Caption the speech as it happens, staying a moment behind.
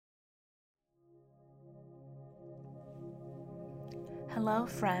Hello,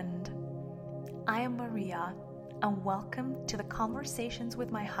 friend. I am Maria, and welcome to the Conversations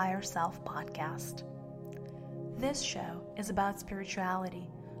with My Higher Self podcast. This show is about spirituality,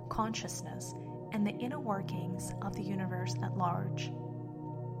 consciousness, and the inner workings of the universe at large.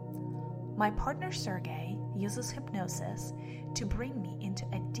 My partner Sergey uses hypnosis to bring me into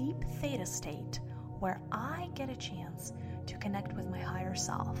a deep theta state where I get a chance to connect with my higher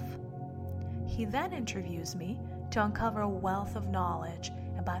self. He then interviews me to uncover a wealth of knowledge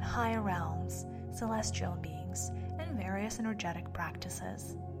about higher realms, celestial beings, and various energetic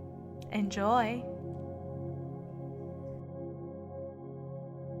practices. Enjoy!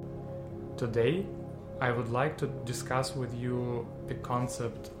 Today, I would like to discuss with you the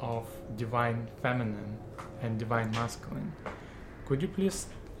concept of divine feminine and divine masculine. Could you please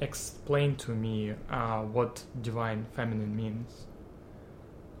explain to me what divine feminine means?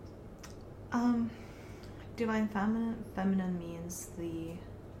 Divine feminine means the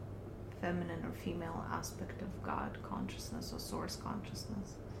feminine or female aspect of God consciousness or source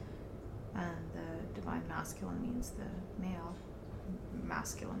consciousness. And the divine masculine means the male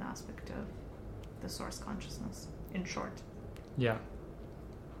masculine aspect of the source consciousness, in short. Yeah.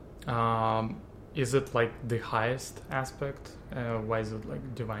 Is it like the highest aspect? Why is it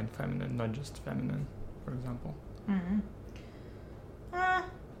like divine feminine, not just feminine, for example?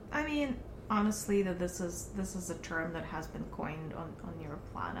 I mean, honestly, that this is a term that has been coined on your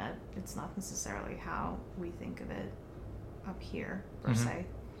planet. It's not necessarily how we think of it up here, per se.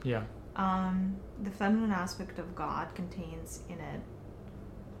 Yeah. The feminine aspect of God contains in it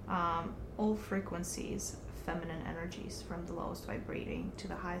all frequencies of feminine energies, from the lowest vibrating to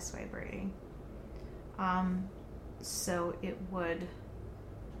the highest vibrating. So it would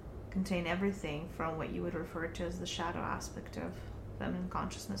contain everything from what you would refer to as the shadow aspect of feminine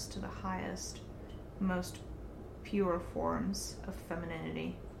consciousness to the highest, most pure forms of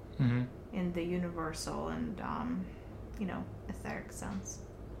femininity in the universal and, etheric sense.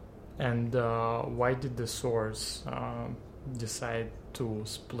 And why did the source decide to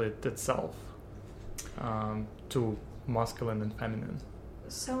split itself to masculine and feminine?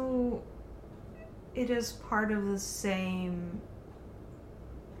 So it is part of the same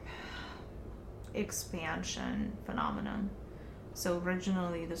expansion phenomenon. So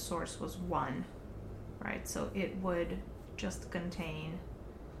originally the source was one, right? So it would just contain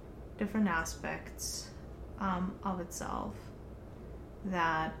different aspects of itself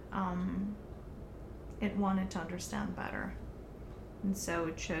that it wanted to understand better. And so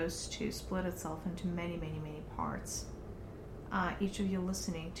it chose to split itself into many, many, many parts. Each of you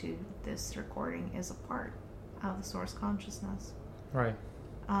listening to this recording is a part of the source consciousness. Right.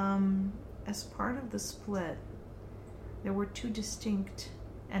 As part of the split, there were two distinct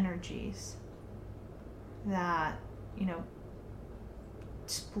energies that,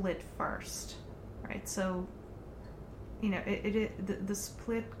 split first, right? So, the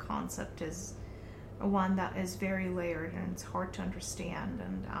split concept is one that is very layered and it's hard to understand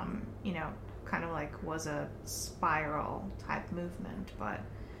and, kind of like was a spiral type movement, but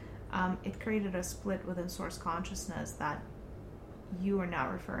it created a split within source consciousness that you are now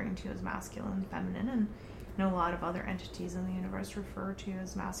referring to as masculine and feminine, and a lot of other entities in the universe refer to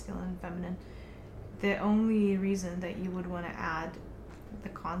as masculine and feminine. The only reason that you would want to add the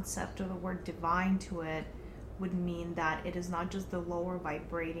concept of the word divine to it would mean that it is not just the lower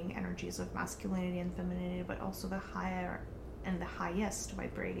vibrating energies of masculinity and femininity, but also the higher and the highest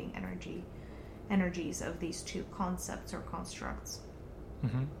vibrating energies of these two concepts or constructs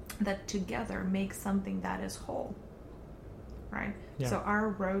that together make something that is whole. Right? Yeah. So our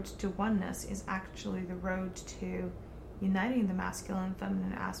road to oneness is actually the road to uniting the masculine and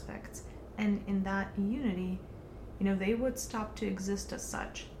feminine aspects. And in that unity, they would stop to exist as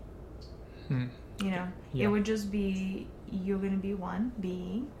such. It would just be, you're going to be one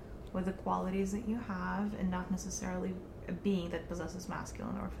being with the qualities that you have and not necessarily a being that possesses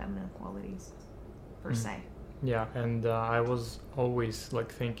masculine or feminine qualities, per se. Yeah, and I was always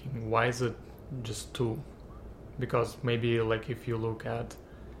thinking, why is it just two? Because maybe if you look at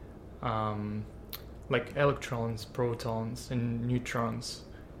electrons, protons, and neutrons,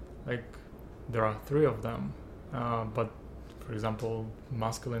 there are three of them, but for example,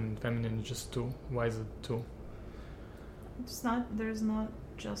 masculine and feminine is just two. Why is it two? There's not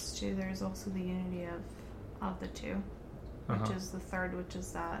just two, there's also the unity of the two, which is the third, which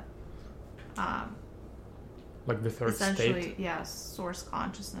is that the third essentially, state? yes, source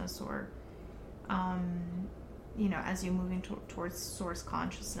consciousness, or as you're moving towards source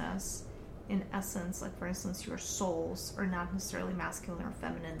consciousness, in essence, for instance, your souls are not necessarily masculine or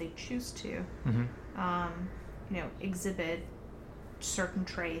feminine. They choose to, exhibit certain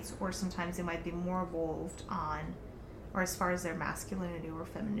traits, or sometimes they might be more evolved on, or as far as their masculinity or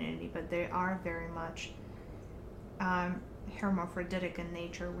femininity, but they are very much hermaphroditic in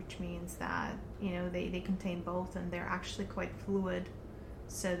nature, which means that, you know, they contain both, and they're actually quite fluid,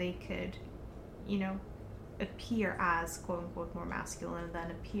 so they could, you know, appear as quote unquote more masculine and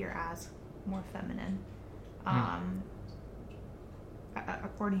then appear as more feminine,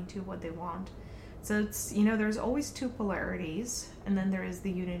 according to what they want. So it's, you know, there's always two polarities, and then there is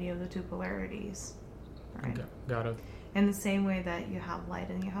the unity of the two polarities, right? Got it. In the same way that you have light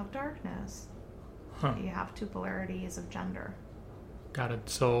and you have darkness. You have two polarities of gender. Got it.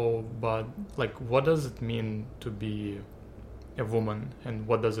 So, but like, what does it mean to be a woman, and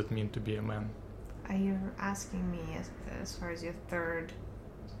what does it mean to be a man? Are you asking me as far as your third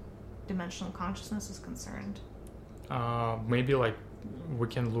dimensional consciousness is concerned? Maybe like we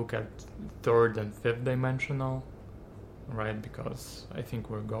can look at third and fifth dimensional, right? Because I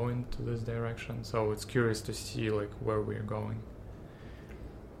think we're going to this direction. So it's curious to see like where we're going.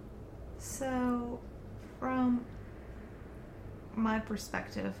 So, from my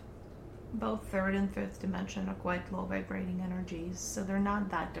perspective, both third and fifth dimension are quite low vibrating energies, so they're not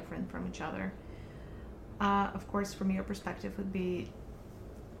that different from each other. Of course, from your perspective, would be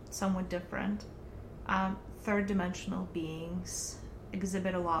somewhat different. Third dimensional beings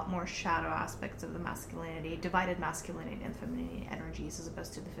exhibit a lot more shadow aspects of the masculinity, divided masculinity and femininity energies, as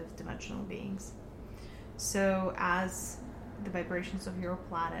opposed to the fifth dimensional beings. So as the vibrations of your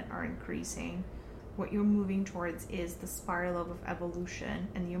planet are increasing, what you're moving towards is the spiral of evolution,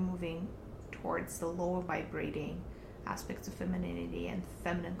 and you're moving towards the lower vibrating aspects of femininity and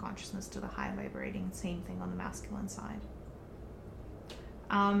feminine consciousness to the high vibrating. Same thing on the masculine side.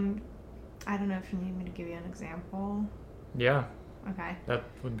 I don't know if you need me to give you an example. Yeah. Okay. That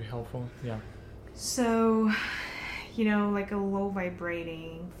would be helpful. Yeah. So, you know, like a low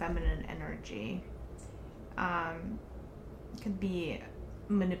vibrating feminine energy could be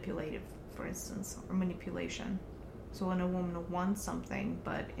manipulative, for instance, or manipulation. So when a woman wants something,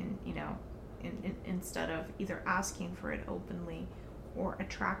 but instead of either asking for it openly or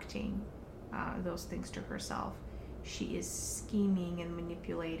attracting those things to herself, she is scheming and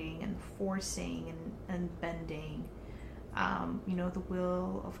manipulating and forcing and bending, the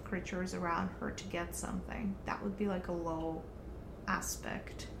will of creatures around her to get something. That would be like a low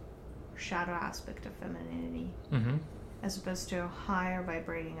aspect, shadow aspect of femininity. Mm-hmm. As opposed to a higher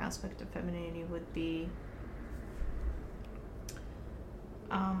vibrating aspect of femininity would be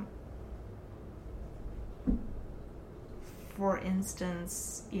for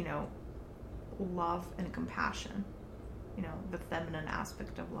instance, love and compassion. The feminine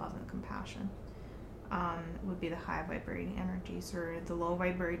aspect of love and compassion would be the high vibrating energies, or the low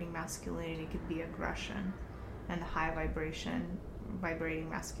vibrating masculinity could be aggression, and the high vibrating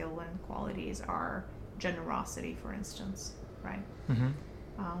masculine qualities are generosity, for instance, right? Mm-hmm.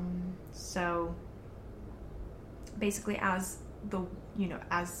 So basically, as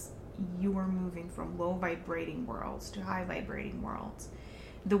you are moving from low vibrating worlds to high vibrating worlds,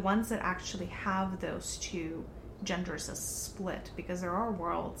 the ones that actually have those two genders as split, because there are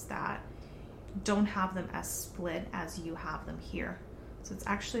worlds that don't have them as split as you have them here. So it's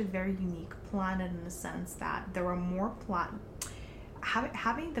actually a very unique planet in the sense that there are more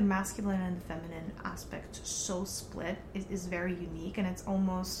having the masculine and the feminine aspect so split is very unique, and it's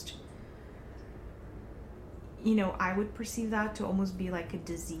almost, I would perceive that to almost be like a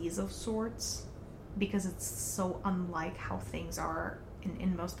disease of sorts, because it's so unlike how things are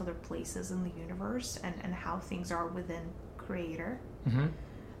in most other places in the universe, and how things are within Creator.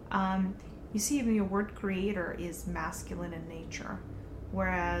 Mm-hmm. You see, even your word creator is masculine in nature,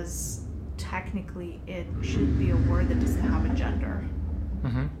 whereas technically it should be a word that doesn't have a gender.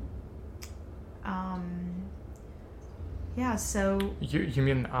 Mm-hmm. Yeah, so... You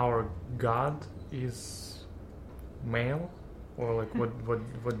mean our God is male? Or like,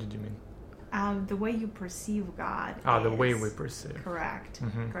 what did you mean? The way you perceive God the way we perceive. Correct.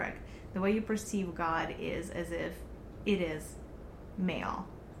 Mm-hmm. Correct. The way you perceive God is as if it is male.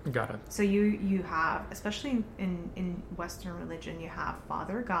 Got it. So you have, especially in Western religion, you have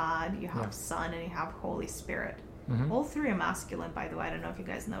Father God, you have Son, and you have Holy Spirit. Mm-hmm. All three are masculine, by the way. I don't know if you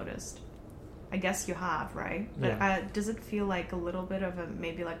guys noticed. I guess you have, right? But Yeah. does it feel like a little bit of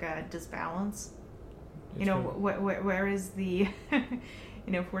maybe like a disbalance? It's Where is the...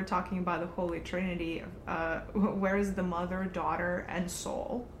 if we're talking about the Holy Trinity, where is the Mother, Daughter, and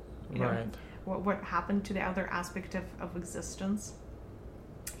Soul? Right. What happened to the other aspect of existence?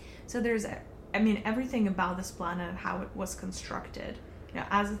 So there's, everything about this planet, how it was constructed,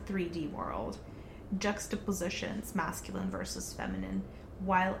 as a 3D world, juxtapositions masculine versus feminine,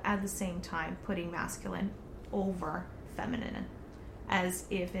 while at the same time putting masculine over feminine, as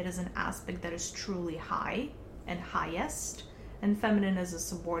if it is an aspect that is truly high and highest, and feminine is a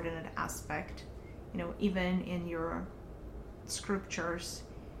subordinate aspect. Even in your scriptures,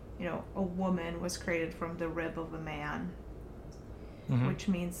 a woman was created from the rib of a man, which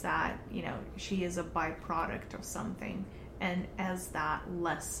means that, she is a byproduct of something, and as that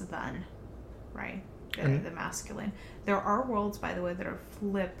less than, right, the masculine. There are worlds, by the way, that are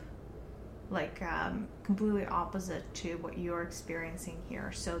completely opposite to what you're experiencing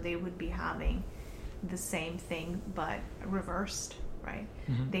here. So they would be having the same thing, but reversed, right?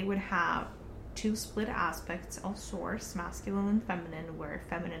 They would have two split aspects of source, masculine and feminine, where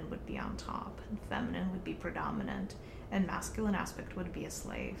feminine would be on top and feminine would be predominant, and masculine aspect would be a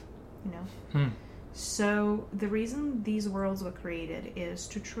slave, So the reason these worlds were created is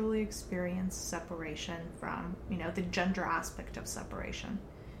to truly experience separation from, the gender aspect of separation.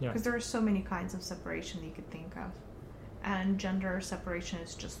 Because there are so many kinds of separation that you could think of, and gender separation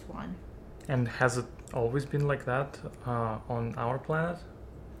is just one. And has it always been like that on our planet?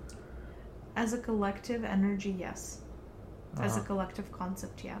 As a collective energy, yes. As a collective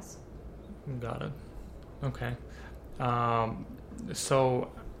concept, yes. Got it. Okay. So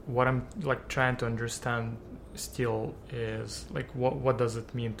what I'm trying to understand still is what does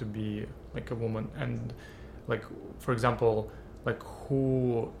it mean to be a woman, and for example,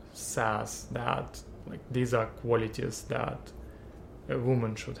 who says that these are qualities that a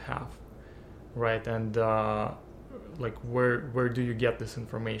woman should have, right? And where do you get this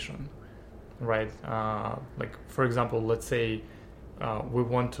information? Right, for example, let's say we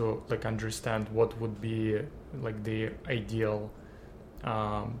want to understand what would be the ideal,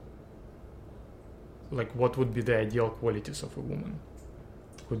 what would be the ideal qualities of a woman.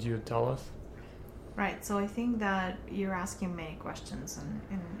 Could you tell us? Right. So I think that you're asking many questions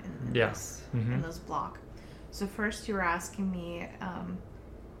in this block. So first, you're asking me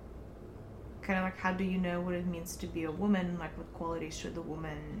kind of how do you know what it means to be a woman? What qualities should the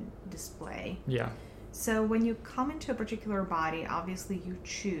woman display? Yeah. So when you come into a particular body, obviously you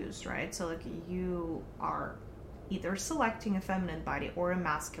choose, right? So you are either selecting a feminine body or a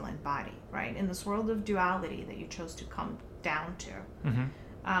masculine body, right? In this world of duality that you chose to come down to,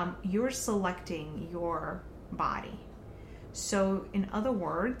 you're selecting your body. So in other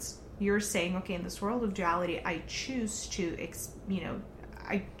words, you're saying, okay, in this world of duality, I choose to,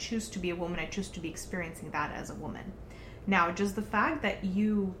 I choose to be a woman. I choose to be experiencing that as a woman. Now, just the fact that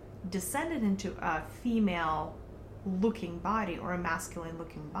you descended into a female-looking body or a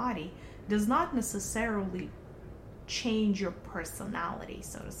masculine-looking body does not necessarily change your personality,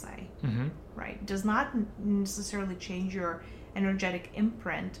 so to say, right? Does not necessarily change your energetic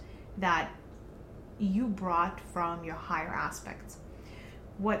imprint that you brought from your higher aspects.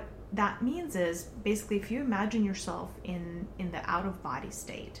 What that means is basically if you imagine yourself in the out-of-body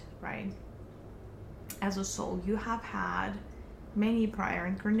state, right? As a soul, you have had many prior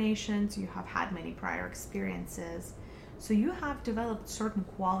incarnations, you have had many prior experiences, so you have developed certain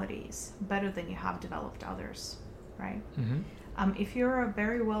qualities better than you have developed others, right? If you're a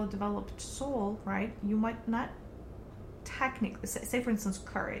very well-developed soul, right, you might not technically, say for instance,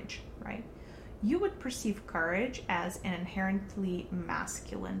 courage, right? You would perceive courage as an inherently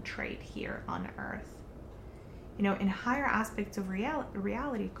masculine trait here on Earth. In higher aspects of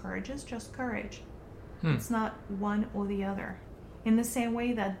reality, courage is just courage. It's not one or the other. In the same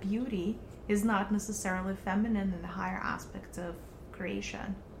way that beauty is not necessarily feminine in the higher aspects of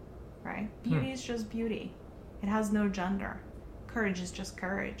creation, right? Beauty is just beauty. It has no gender. Courage is just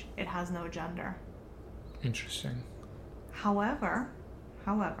courage. It has no gender. Interesting. However,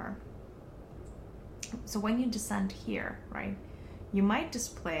 so when you descend here, right, you might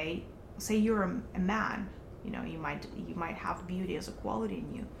display, say you're a man, you might have beauty as a quality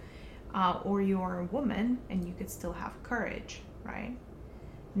in you, or you are a woman and you could still have courage, right?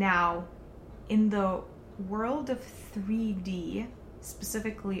 Now, in the world of 3D,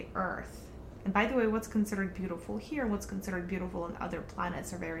 specifically Earth, and by the way, what's considered beautiful here, what's considered beautiful on other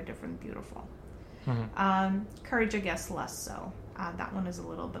planets are very different beautiful. Courage, I guess, less so. That one is a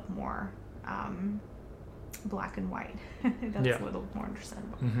little bit more black and white. That's a little more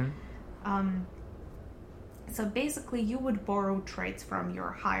understandable. So basically, you would borrow traits from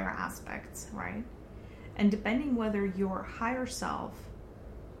your higher aspects, right? And depending whether your higher self,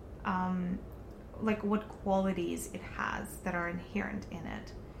 what qualities it has that are inherent in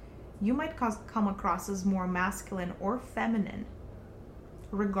it, you might come across as more masculine or feminine,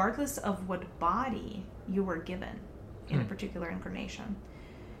 regardless of what body you were given in a particular incarnation.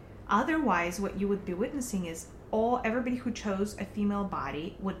 Otherwise, what you would be witnessing is everybody who chose a female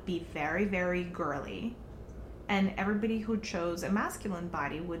body would be very, very girly, and everybody who chose a masculine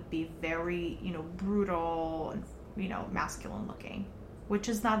body would be very, brutal and, masculine looking, which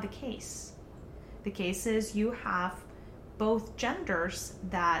is not the case. The case is you have both genders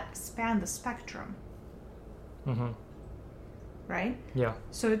that span the spectrum. Mm-hmm. Right? Yeah.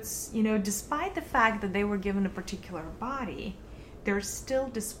 So it's, despite the fact that they were given a particular body, they're still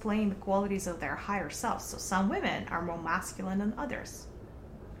displaying the qualities of their higher selves. So some women are more masculine than others.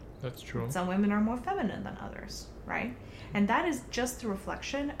 That's true. Some women are more feminine than others, right? And that is just a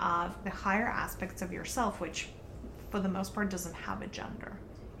reflection of the higher aspects of yourself, which for the most part doesn't have a gender.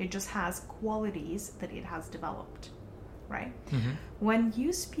 It just has qualities that it has developed, right? Mm-hmm. When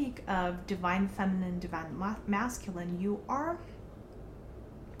you speak of divine feminine, divine masculine, you are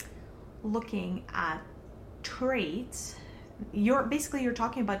looking at traits. You're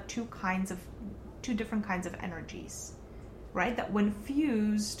talking about two different kinds of energies, right? That when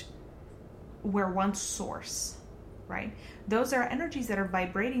fused were one source, right? Those are energies that are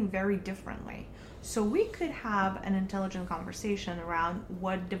vibrating very differently. So we could have an intelligent conversation around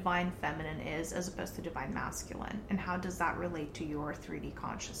what divine feminine is as opposed to divine masculine, and how does that relate to your 3D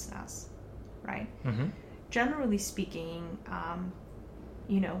consciousness, right? Mm-hmm. Generally speaking,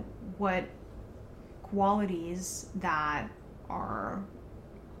 what qualities that are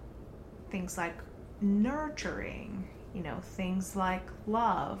things like nurturing, things like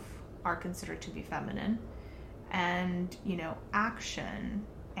love are considered to be feminine, and, action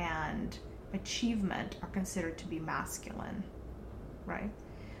and achievement are considered to be masculine, right?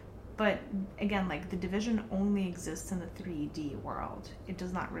 But again, like, the division only exists in the 3D world. It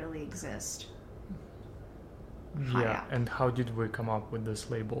does not really exist high Yeah, up. and how did we come up with these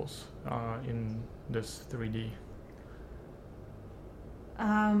labels in this 3D?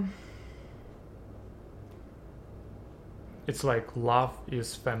 It's like love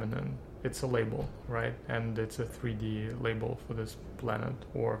is feminine. It's a label, right? And it's a 3D label for this planet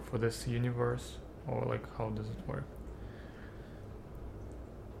or for this universe, or like, how does it work?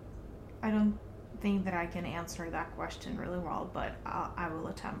 I don't think that I can answer that question really well, but I will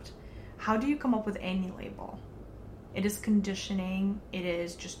attempt. How do you come up with any label? It is conditioning. It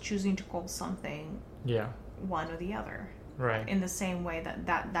is just choosing to call something one or the other. Right. In the same way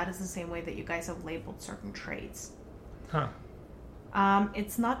that is the same way that you guys have labeled certain traits. Huh.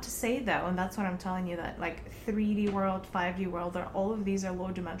 It's not to say, though, and that's what I'm telling you, that like 3D world, 5D world, all of these are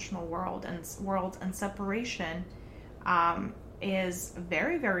low-dimensional worlds, and separation is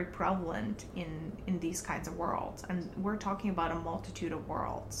very, very prevalent in these kinds of worlds. And we're talking about a multitude of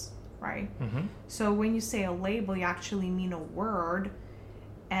worlds, right? Mm-hmm. So when you say a label, you actually mean a word,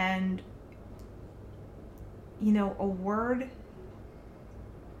 and a word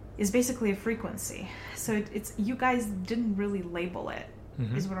is basically a frequency. So it's you guys didn't really label it,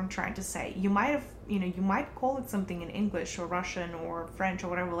 mm-hmm. is what I'm trying to say. You might have, you might call it something in English or Russian or French or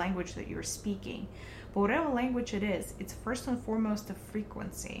whatever language that you're speaking. But whatever language it is, it's first and foremost a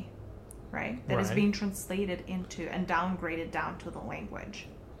frequency, right? That is being translated into and downgraded down to the language.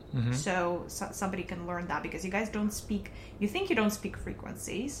 Mm-hmm. So somebody can learn that, because you guys don't speak, you think you don't speak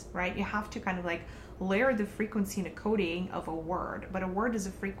frequencies, right? You have to kind of like layer the frequency and a coding of a word, but a word is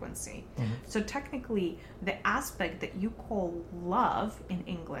a frequency. Mm-hmm. So technically, the aspect that you call love in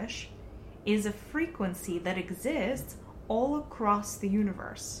English is a frequency that exists all across the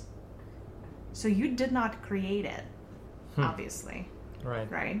universe. So you did not create it, obviously.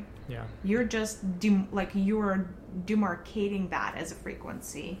 Right? Yeah. You're just you're demarcating that as a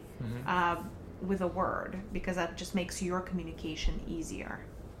frequency with a word, because that just makes your communication easier.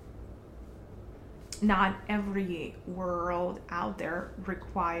 Not every world out there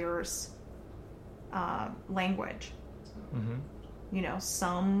requires language. Mm-hmm.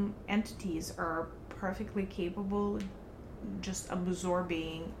 Some entities are perfectly capable just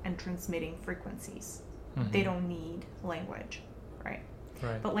absorbing and transmitting frequencies. Mm-hmm. They don't need language, right?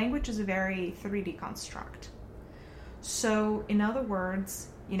 Right. But language is a very 3D construct. So, in other words,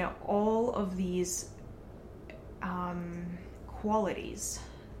 all of these qualities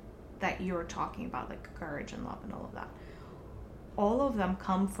that you're talking about, like courage and love and all of that, all of them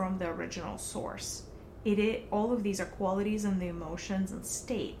come from the original source. All of these are qualities and the emotions and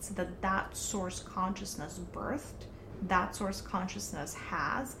states that source consciousness birthed, that source consciousness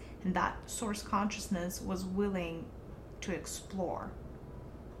has, and that source consciousness was willing to explore,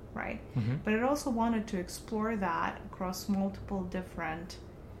 right? Mm-hmm. But it also wanted to explore that across multiple different,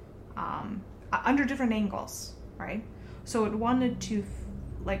 under different angles, right? So it wanted to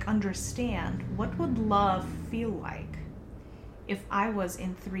understand what would love feel like if I was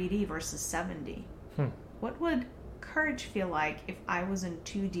in 3D versus 7D? What would courage feel like if I was in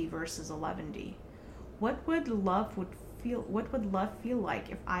 2D versus 11D? What would love feel like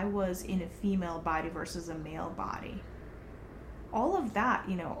if I was in a female body versus a male body? All of that,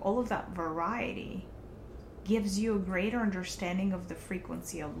 all of that variety gives you a greater understanding of the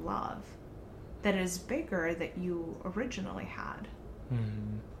frequency of love that is bigger that you originally had.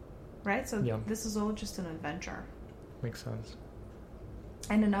 Right? So this is all just an adventure. Makes sense.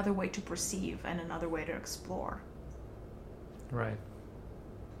 And another way to perceive and another way to explore. Right.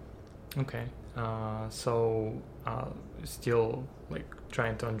 Okay. So still like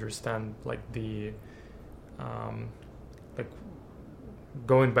trying to understand like the like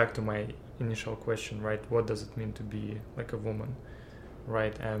going back to my initial question, right? What does it mean to be like a woman,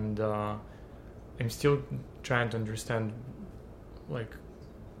 right? And I'm still trying to understand like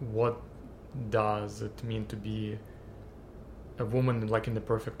what does it mean to be a woman like in the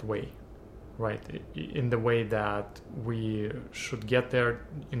perfect way, right? In the way that we should get there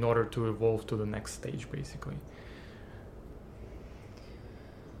in order to evolve to the next stage, basically.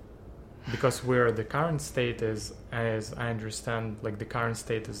 Because where the current state is, as I understand, like the current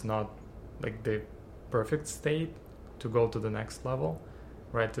state is not like the perfect state to go to the next level,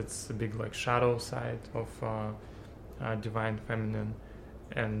 right? It's a big like shadow side of divine feminine,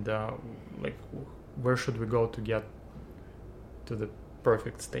 and like where should we go to get to the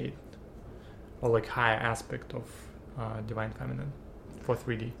perfect state or like high aspect of divine feminine for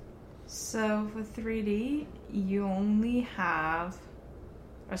 3D? So for 3D, you only have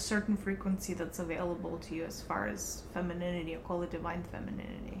a certain frequency that's available to you as far as femininity, or call it divine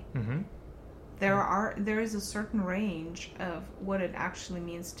femininity. There is a certain range of what it actually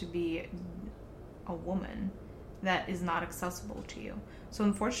means to be a woman that is not accessible to you. So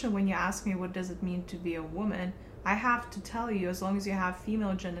unfortunately, when you ask me what does it mean to be a woman, I have to tell you, as long as you have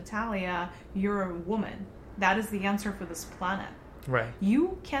female genitalia, you're a woman. That is the answer for this planet. Right.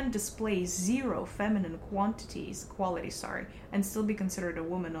 You can display zero feminine quality, and still be considered a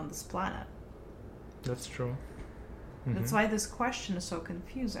woman on this planet. That's true. That's why this question is so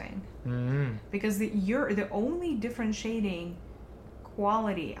confusing. Because the only differentiating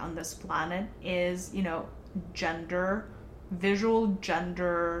quality on this planet is, gender, visual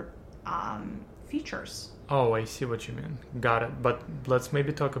gender features. Oh, I see what you mean. Got it. But let's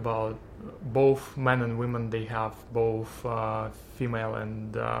maybe talk about both men and women. They have both female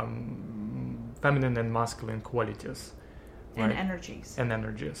and feminine and masculine qualities. Right? And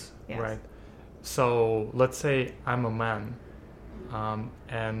energies. Yes. Right. So let's say I'm a man,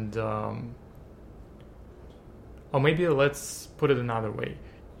 or maybe let's put it another way.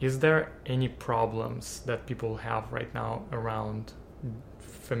 Is there any problems that people have right now around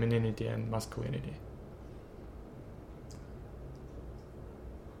femininity and masculinity?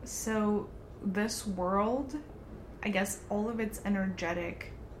 So this world, I guess all of its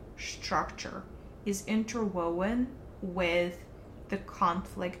energetic structure is interwoven with the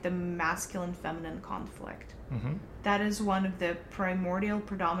conflict, the masculine-feminine conflict. That is one of the primordial,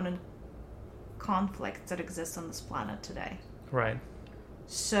 predominant conflicts that exist on this planet today. Right.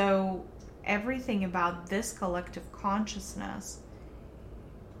 So everything about this collective consciousness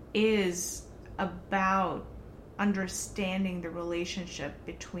is about understanding the relationship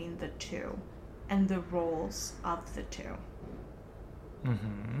between the two and the roles of the two.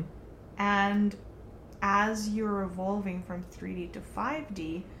 And as you're evolving from 3D to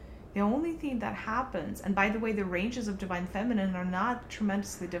 5D, the only thing that happens, and by the way, the ranges of divine feminine are not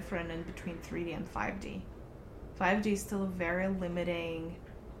tremendously different in between 3D and 5D. 5D is still a very limiting,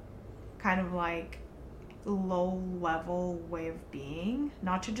 kind of like low-level way of being.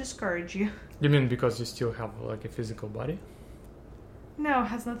 Not to discourage you. You mean because you still have like a physical body? No, it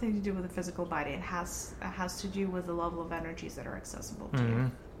has nothing to do with the physical body. It has to do with the level of energies that are accessible to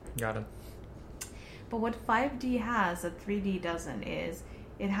you. Got it. But what 5D has that 3D doesn't is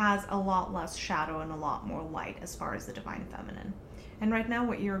it has a lot less shadow and a lot more light as far as the divine feminine. And right now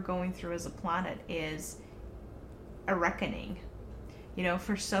what you're going through as a planet is a reckoning.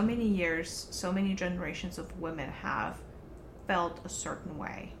 For so many years, so many generations of women have felt a certain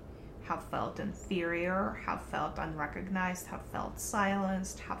way, have felt inferior, have felt unrecognized, have felt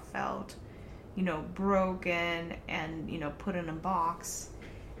silenced, have felt, broken and, put in a box.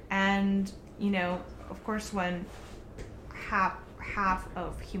 And, of course, when half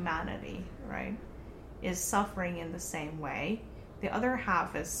of humanity, right, is suffering in the same way, the other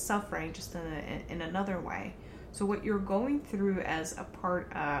half is suffering just in another way. So what you're going through as a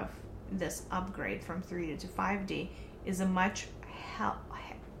part of this upgrade from 3D to 5D is a much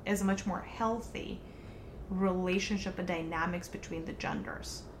more healthy relationship and dynamics between the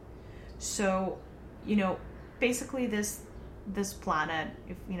genders. So, basically this planet,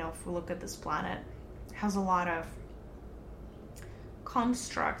 if we look at this planet, has a lot of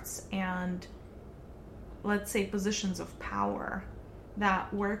constructs and, let's say, positions of power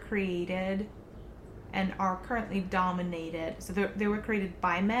that were created and are currently dominated. So they were created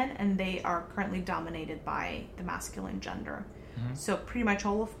by men, and they are currently dominated by the masculine gender. Mm-hmm. So pretty much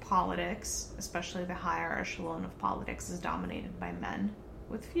all of politics, especially the higher echelon of politics, is dominated by men,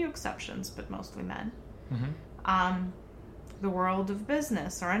 with few exceptions, but mostly men. Mm-hmm. The world of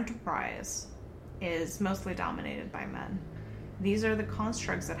business or enterprise is mostly dominated by men. These are the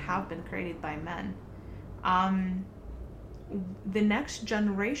constructs that have been created by men. The next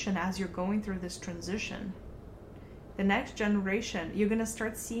generation, as you're going through this transition, the next generation, you're going to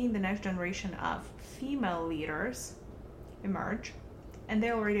start seeing the next generation of female leaders emerge, and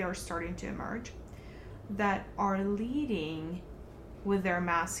they already are starting to emerge, that are leading with their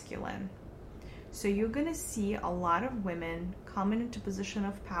masculine. So you're going to see a lot of women coming into position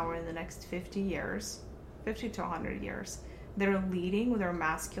of power in the next 50 to 100 years. They're leading with their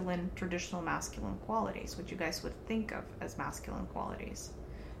traditional masculine qualities, which you guys would think of as masculine qualities.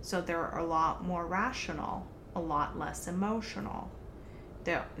 So they're a lot more rational, a lot less emotional.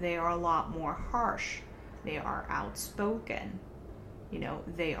 They are a lot more harsh. They are outspoken.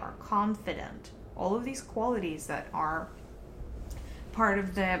 They are confident. All of these qualities that are part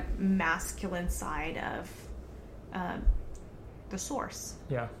of the masculine side of the source.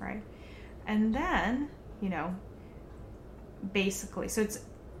 Yeah. Right? And then, basically, so it's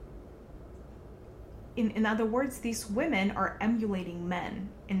in other words, these women are emulating men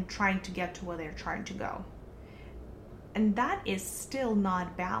in trying to get to where they're trying to go, and that is still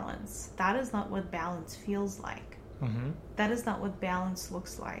not balance. That is not what balance feels like. Mm-hmm. That is not what balance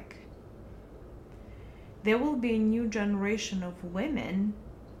looks like. There will be a new generation of women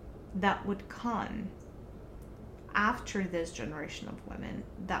that would come after this generation of women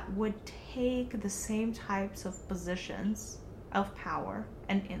that would take the same types of positions of power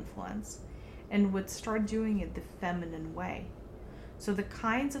and influence and would start doing it the feminine way. So the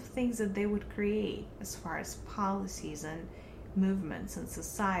kinds of things that they would create as far as policies and movements and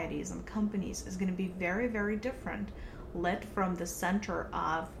societies and companies is going to be very, very different, led from the center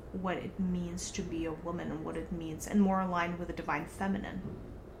of what it means to be a woman and what it means, and more aligned with the divine feminine,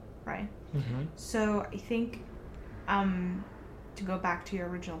 right? Mm-hmm. So I think to go back to your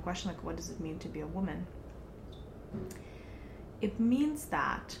original question, like, what does it mean to be a woman? It means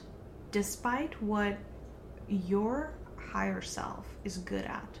that despite what your higher self is good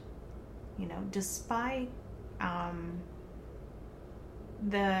at, despite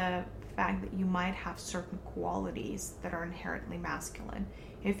the fact that you might have certain qualities that are inherently masculine,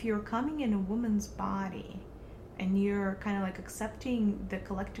 if you're coming in a woman's body and you're kind of like accepting the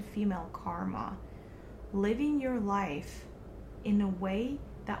collective female karma, living your life in a way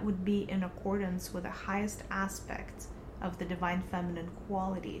that would be in accordance with the highest aspects of the divine feminine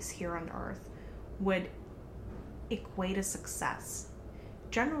qualities here on earth, would equate to success.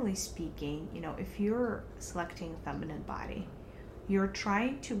 Generally speaking, if you're selecting a feminine body, you're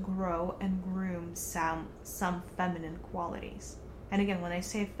trying to grow and groom some feminine qualities. And again, when I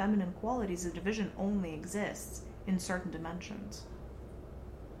say feminine qualities, the division only exists in certain dimensions.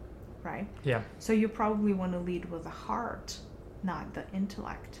 Right? Yeah. So you probably want to lead with the heart, not the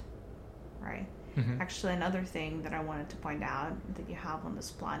intellect. Right? Mm-hmm. Actually, another thing that I wanted to point out that you have on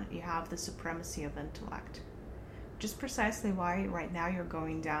this planet, you have the supremacy of intellect. Just precisely why right now you're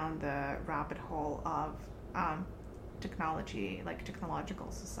going down the rabbit hole of technology, like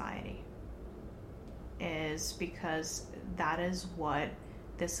technological society, is because that is what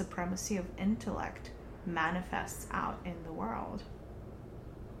the supremacy of intellect manifests out in the world.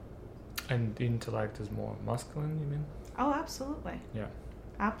 And the intellect is more masculine, you mean? Oh, absolutely. Yeah.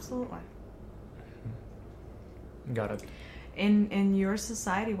 Absolutely. Got it. In your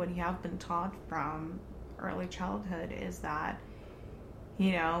society, what you have been taught from early childhood is that,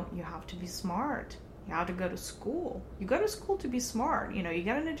 you have to be smart. You have to go to school. You go to school to be smart. You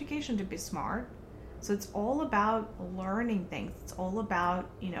get an education to be smart. So it's all about learning things. It's all about,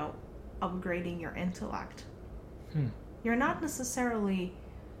 upgrading your intellect. You're not necessarily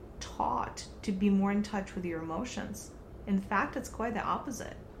taught to be more in touch with your emotions. In fact, it's quite the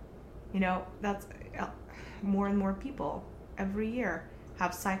opposite. That's more and more people every year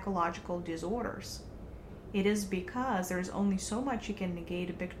have psychological disorders. It is because there's only so much you can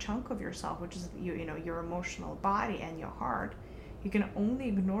negate a big chunk of yourself, which is your emotional body and your heart. You can only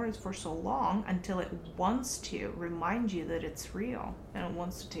ignore it for so long until it wants to remind you that it's real and it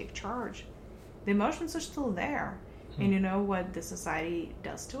wants to take charge. The emotions are still there. And you know what the society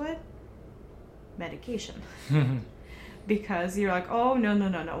does to it? Medication. Because you're like, oh, no,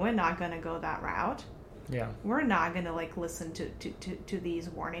 we're not going to go that route. Yeah. We're not going to like listen to these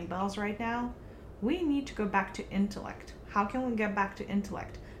warning bells right now. We need to go back to intellect. How can we get back to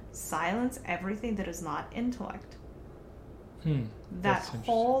intellect? Silence everything that is not intellect. That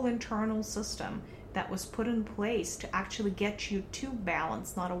whole internal system that was put in place to actually get you to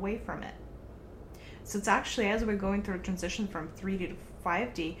balance, not away from it. So it's actually, as we're going through a transition from 3D to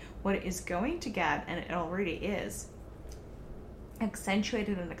 5D, what it is going to get, and it already is,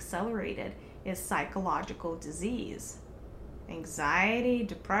 accentuated and accelerated, is psychological disease. Anxiety,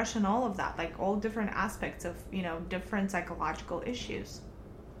 depression, all of that, like all different aspects of, different psychological issues,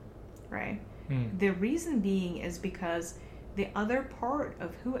 right? The reason being is because the other part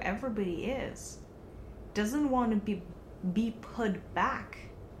of who everybody is doesn't want to be put back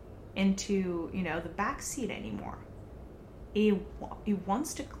into, the backseat anymore. It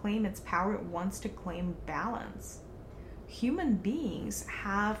wants to claim its power. It wants to claim balance. Human beings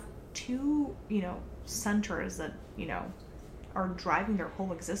have two, centers that, are driving their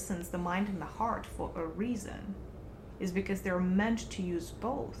whole existence, the mind and the heart, for a reason. Is because they're meant to use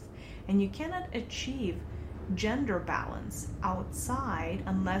both. And you cannot achieve gender balance outside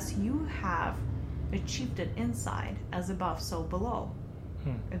unless you have achieved it inside, as above, so below.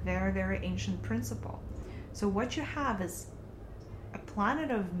 A very, very ancient principle. So what you have is a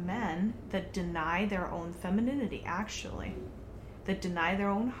planet of men that deny their own femininity, actually, that deny their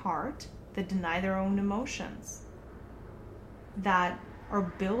own heart, that deny their own emotions, that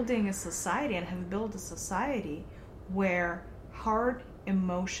are building a society and have built a society where heart,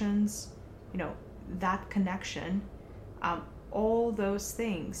 emotions, that connection, all those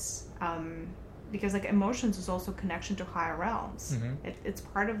things, because like emotions is also connection to higher realms. It's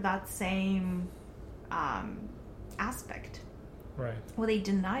part of that same aspect. Right. Well, they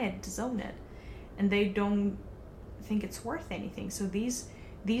deny it, disown it, and they don't think it's worth anything. So these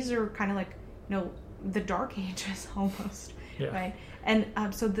are kind of like the Dark Ages almost, right? And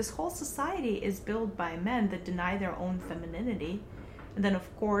so this whole society is built by men that deny their own femininity, and then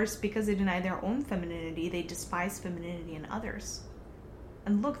of course because they deny their own femininity, they despise femininity in others.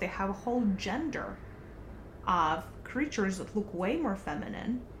 And look, they have a whole gender of creatures that look way more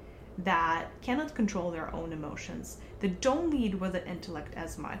feminine, that cannot control their own emotions, that don't lead with the intellect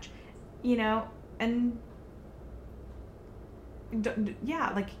as much, and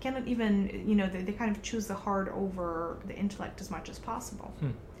like cannot even, they kind of choose the heart over the intellect as much as possible.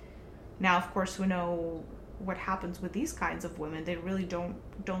 Now, of course, we know what happens with these kinds of women. They really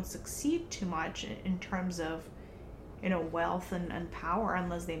don't succeed too much in terms of wealth and power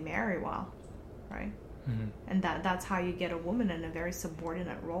unless they marry well, right? And that's how you get a woman in a very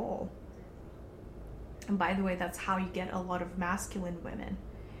subordinate role. And by the way, that's how you get a lot of masculine women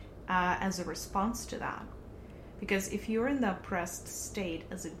as a response to that. Because if you're in the oppressed state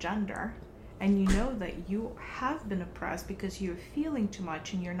as a gender, and you know that you have been oppressed because you're feeling too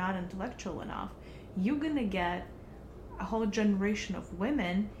much and you're not intellectual enough, you're gonna get a whole generation of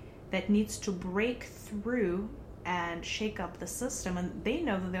women that needs to break through and shake up the system, and they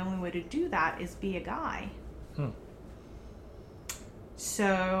know that the only way to do that is be a guy.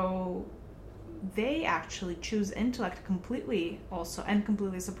 So they actually choose intellect completely also, and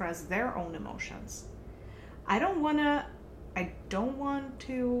completely suppress their own emotions. I don't want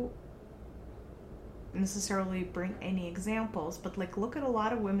to necessarily bring any examples, but like look at a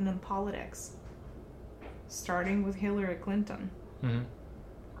lot of women in politics, starting with Hillary Clinton.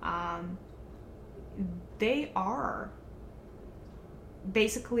 They are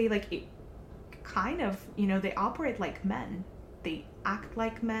basically like they operate like men. They act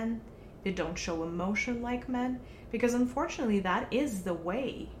like men. They don't show emotion like men, because unfortunately that is the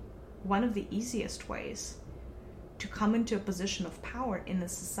way, one of the easiest ways to come into a position of power in a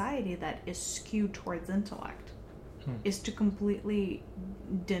society that is skewed towards intellect, is to completely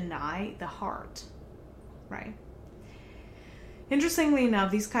deny the heart, right? Interestingly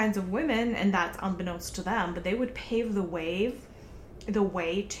enough, these kinds of women, and that's unbeknownst to them, but they would pave the way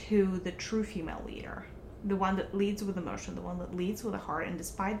to the true female leader, the one that leads with emotion, the one that leads with the heart, and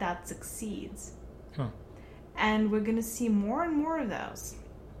despite that succeeds. And we're going to see more and more of those.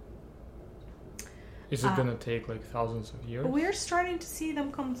 Is it going to take like thousands of years? We're starting to see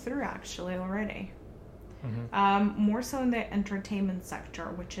them come through actually already. More so in the entertainment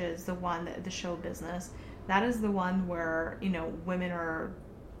sector, which is the one, the show business. That is the one where, women are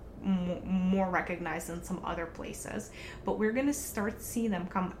more recognized than some other places. But we're going to start seeing them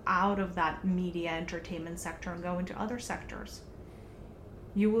come out of that media entertainment sector and go into other sectors.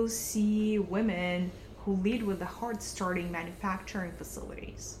 You will see women who lead with the heart starting manufacturing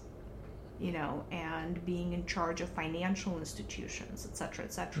facilities, you know, and being in charge of financial institutions, etc.,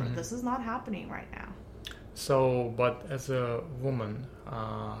 etc. Mm-hmm. This is not happening right now. So, but as a woman,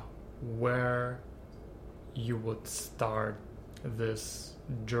 where you would start this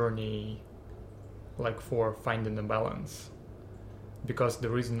journey, like for finding a balance? Because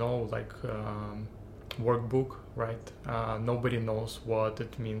there is no like workbook, right? Nobody knows what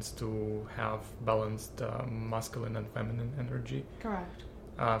it means to have balanced masculine and feminine energy. Correct.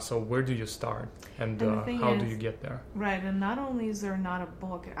 So where do you start, and how do you get there? Right, and not only is there not a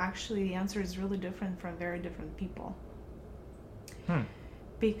book, actually the answer is really different from very different people.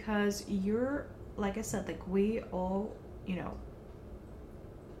 Because you're, like I said, like we all, you know,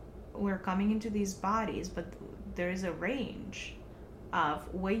 we're coming into these bodies, but there is a range of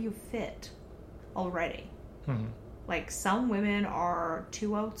where you fit already. Like some women are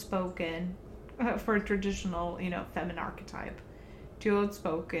too outspoken for a traditional, you know, feminine archetype. Too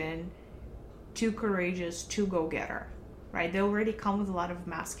outspoken, too courageous, too go-getter, right? They already come with a lot of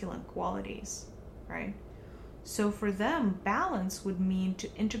masculine qualities, right? So for them, balance would mean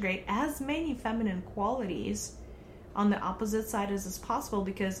to integrate as many feminine qualities on the opposite side as is possible,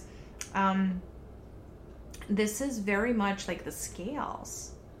 because this is very much like the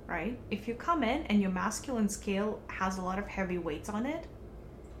scales, right? If you come in and your masculine scale has a lot of heavy weights on it,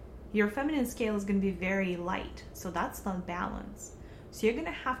 your feminine scale is going to be very light. So that's not balance. So you're going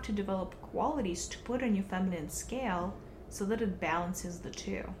to have to develop qualities to put on your feminine scale so that it balances the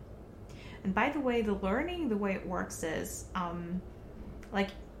two. And by the way, the way it works is, like,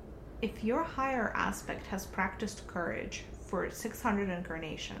 if your higher aspect has practiced courage for 600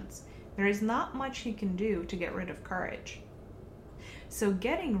 incarnations, there is not much you can do to get rid of courage. So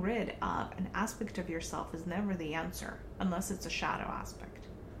getting rid of an aspect of yourself is never the answer, unless it's a shadow aspect,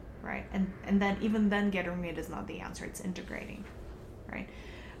 right? And then even then getting rid is not the answer, it's integrating. Right,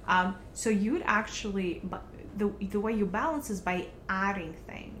 so you would actually, the way you balance is by adding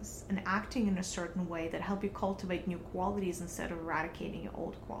things and acting in a certain way that help you cultivate new qualities instead of eradicating your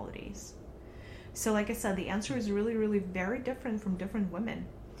old qualities. So like I said, the answer is really, really very different from different women,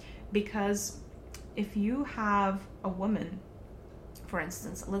 because if you have a woman, for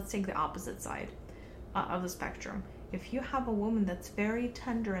instance, let's take the opposite side of the spectrum. If you have a woman that's very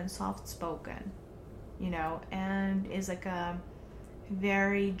tender and soft-spoken, you know, and is like a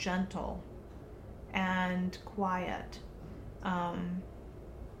very gentle and quiet,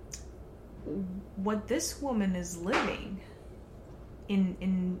 what this woman is living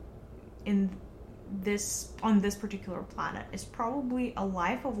in this, on this particular planet, is probably a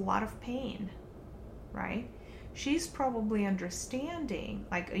life of a lot of pain, right? She's probably understanding,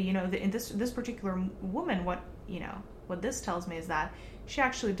 like, you know, in this particular woman, what, you know, what this tells me is that she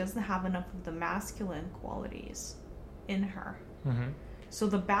actually doesn't have enough of the masculine qualities in her. So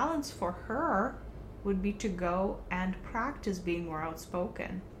the balance for her would be to go and practice being more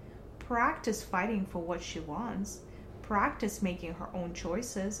outspoken, practice fighting for what she wants, practice making her own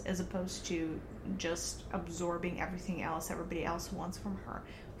choices as opposed to just absorbing everything else everybody else wants from her,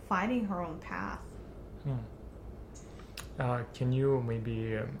 finding her own path. Can you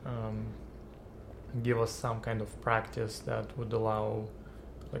maybe give us some kind of practice that would allow,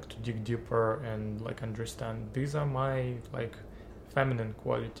 like, to dig deeper and like understand these are my like feminine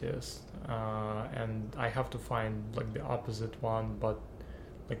qualities, and I have to find like the opposite one, but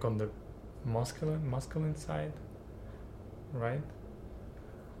like on the masculine side, right?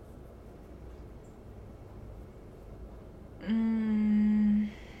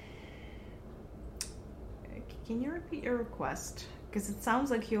 Can you repeat your request? Because it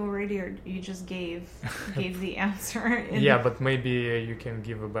sounds like you just gave the answer. Yeah, but maybe you can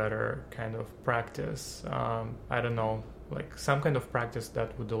give a better kind of practice. I don't know, like some kind of practice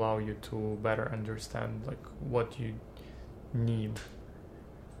that would allow you to better understand like what you need,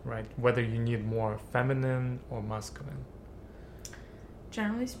 right? Whether you need more feminine or masculine.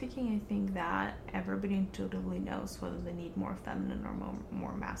 Generally speaking, I think that everybody intuitively knows whether they need more feminine or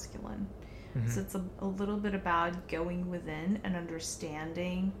more masculine. So it's a little bit about going within and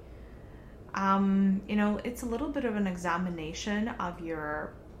understanding. You know, it's a little bit of an examination of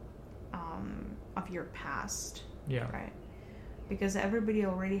your past. Yeah. Right. Because everybody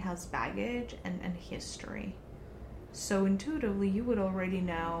already has baggage and history. So intuitively, you would already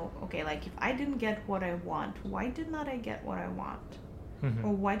know, okay, like if I didn't get what I want, why did not I get what I want?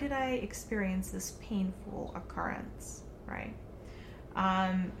 Or why did I experience this painful occurrence, right?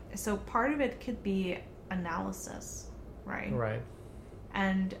 So part of it could be analysis, right? Right.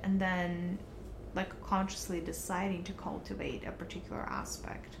 And then like consciously deciding to cultivate a particular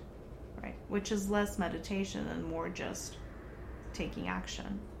aspect, right? Which is less meditation and more just taking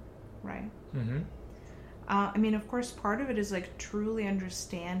action, right? Mm-hmm. I mean, of course, part of it is like truly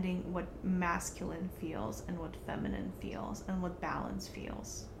understanding what masculine feels and what feminine feels and what balance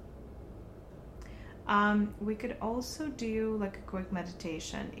feels. We could also do like a quick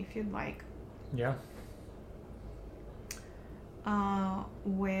meditation if you'd like. Yeah.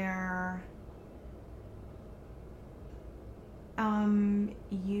 Where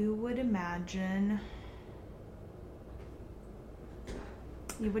you would imagine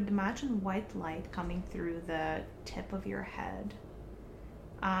white light coming through the tip of your head,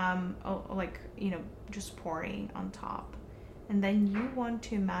 just pouring on top, and then you want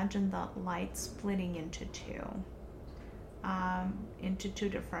to imagine that light splitting into two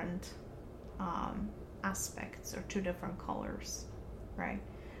different aspects or two different colors, right?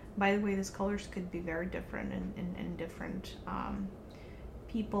 By the way, these colors could be very different in different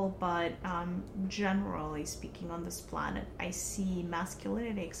people, but generally speaking on this planet, I see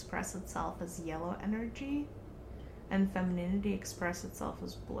masculinity express itself as yellow energy and femininity express itself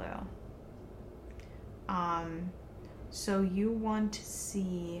as blue. So you want to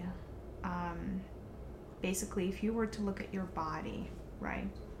see, basically, if you were to look at your body, right,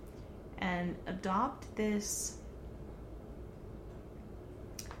 and adopt this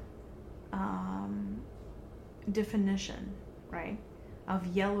definition, right, of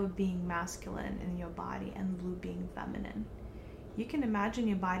yellow being masculine in your body and blue being feminine. You can imagine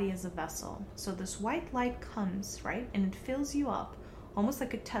your body as a vessel. So this white light comes, right, and it fills you up, almost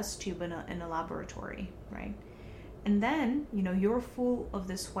like a test tube in a laboratory, right? And then, you're full of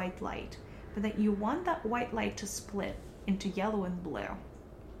this white light, but that you want that white light to split into yellow and blue,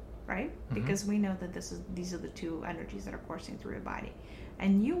 right? Mm-hmm. Because we know that these are the two energies that are coursing through your body.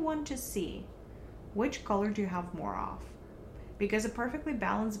 And you want to see which color do you have more of. Because a perfectly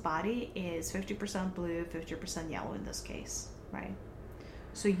balanced body is 50% blue, 50% yellow in this case, right?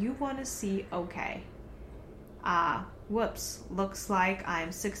 So you want to see, okay, looks like I'm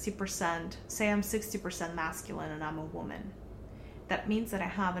 60% masculine and I'm a woman. That means that I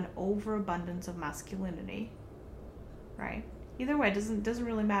have an overabundance of masculinity, right? Either way, it doesn't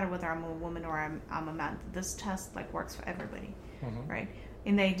really matter whether I'm a woman or I'm a man. This test works for everybody, right?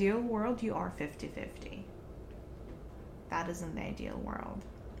 In the ideal world, you are 50-50. That is in the ideal world.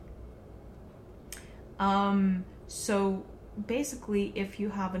 So basically, if you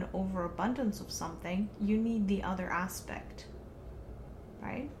have an overabundance of something, you need the other aspect,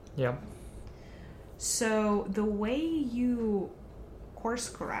 right? Yeah. So the way you course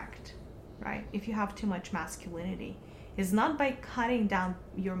correct, right, if you have too much masculinity, is not by cutting down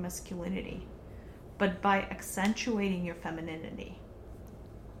your masculinity, but by accentuating your femininity.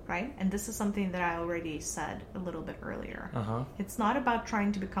 Right? And this is something that I already said a little bit earlier. It's not about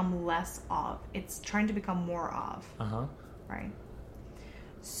trying to become less of, it's trying to become more of. Right?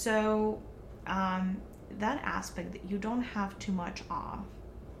 So that aspect that you don't have too much of,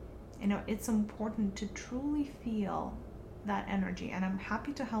 it's important to truly feel that energy. And I'm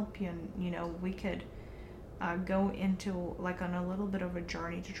happy to help you, and we could go into on a little bit of a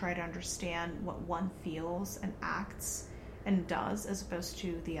journey to try to understand what one feels and acts and does as opposed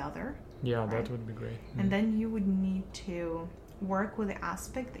to the other. Yeah, right? That would be great. And then you would need to work with the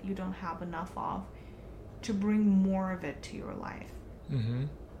aspect that you don't have enough of to bring more of it to your life. And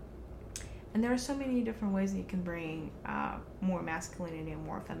there are so many different ways that you can bring more masculinity and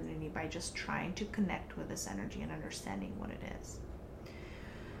more femininity by just trying to connect with this energy and understanding what it is.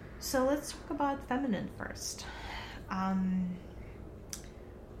 So let's talk about feminine first.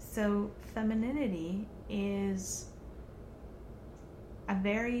 So femininity is a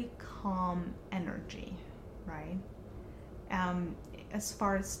very calm energy, right? As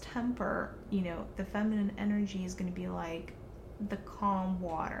far as temper, the feminine energy is going to be like the calm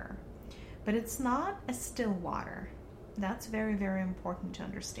water, but it's not a still water. That's very, very important to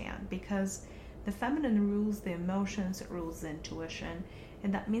understand, because the feminine rules the emotions, it rules the intuition,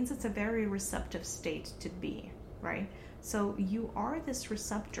 and that means it's a very receptive state to be, right? So you are this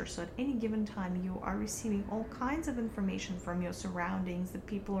receptor, so at any given time you are receiving all kinds of information from your surroundings, the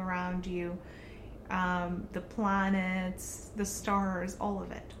people around you, the planets, the stars, all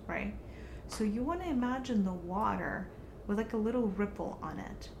of it, right? So you want to imagine the water with a little ripple on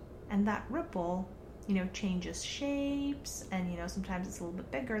it, and that ripple, changes shapes, and sometimes it's a little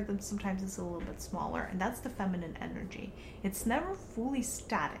bit bigger, then sometimes it's a little bit smaller, and that's the feminine energy. It's never fully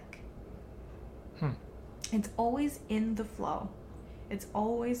static. It's always in the flow. It's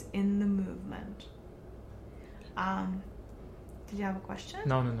always in the movement. Did you have a question?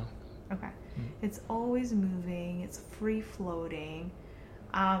 No. Okay. It's always moving, it's free floating.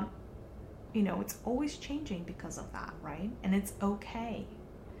 It's always changing because of that, right? And it's okay,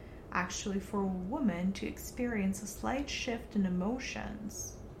 actually, for a woman to experience a slight shift in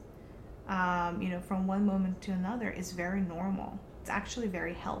emotions, from one moment to another is very normal. It's actually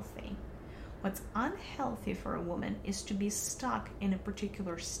very healthy. What's unhealthy for a woman is to be stuck in a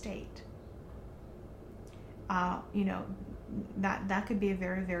particular state. That could be a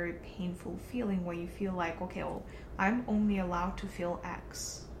very, very painful feeling where you feel like, okay, well, I'm only allowed to feel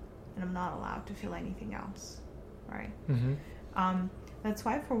X, and I'm not allowed to feel anything else, right? Mm-hmm. That's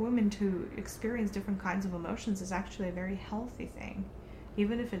why for women to experience different kinds of emotions is actually a very healthy thing.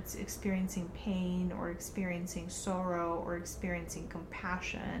 Even if it's experiencing pain or experiencing sorrow or experiencing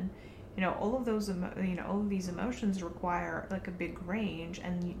compassion, all of those, all of these emotions require like a big range,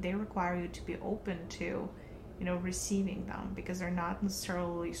 and they require you to be open to, receiving them, because they're not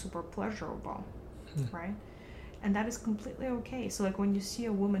necessarily super pleasurable, right? And that is completely okay. So like when you see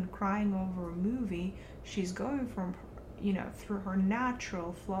a woman crying over a movie, she's going from, through her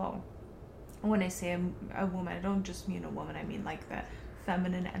natural flow. When I say a woman, I don't just mean a woman, I mean like the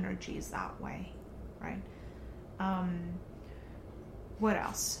feminine energy is that way, right? What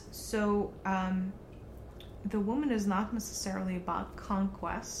else? So the woman is not necessarily about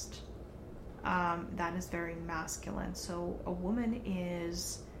conquest. That is very masculine. So a woman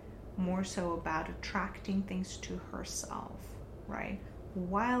is more so about attracting things to herself, right?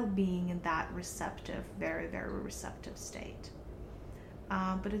 While being in that receptive, very, very receptive state.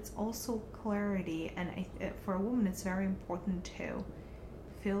 But it's also clarity, and for a woman it's very important to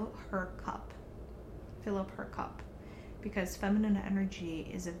fill up her cup, because feminine energy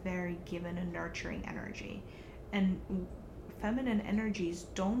is a very given and nurturing energy, and feminine energies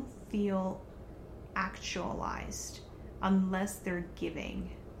don't feel actualized unless they're giving,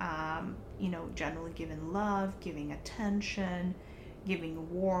 generally giving love, giving attention, giving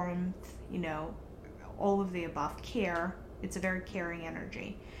warmth, all of the above, care. It's a very caring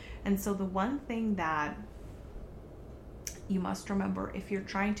energy. And so the one thing that you must remember if you're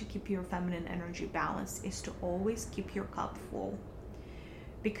trying to keep your feminine energy balanced is to always keep your cup full.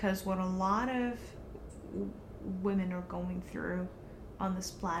 Because what a lot of women are going through on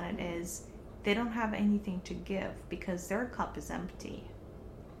this planet is they don't have anything to give because their cup is empty.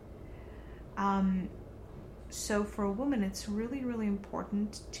 So for a woman, it's really, really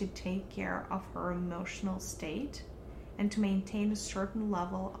important to take care of her emotional state and to maintain a certain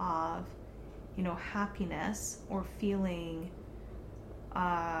level of, happiness or feeling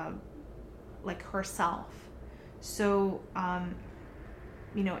like herself. So,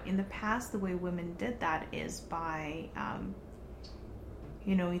 in the past, the way women did that is by,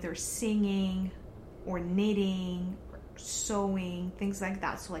 either singing or knitting, or sewing, things like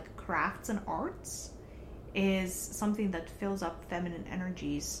that. So like crafts and arts is something that fills up feminine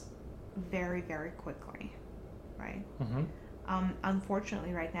energies very, very quickly, right? Mm-hmm.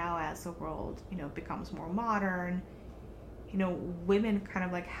 Unfortunately, right now, as the world, becomes more modern, women kind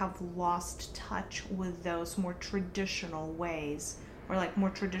of like have lost touch with those more traditional ways, or like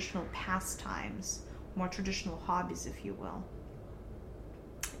more traditional pastimes, more traditional hobbies, if you will.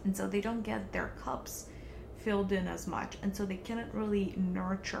 And so they don't get their cups filled in as much, and so they cannot really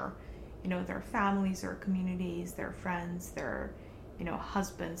nurture, their families, their communities, their friends, their,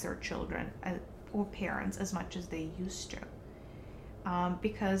 husbands, their children, or parents as much as they used to.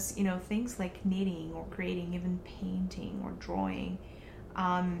 Because, things like knitting or creating, even painting or drawing,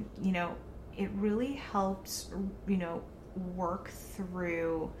 it really helps, work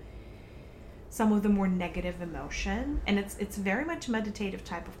through some of the more negative emotion. And it's very much a meditative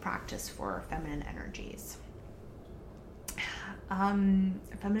type of practice for feminine energies.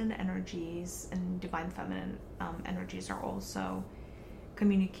 Feminine energies and divine feminine energies are also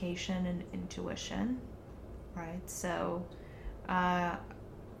communication and intuition, right? So, as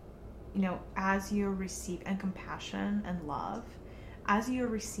you receive, and compassion and love, as you're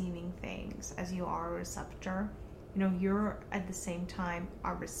receiving things, as you are a receptor, you're at the same time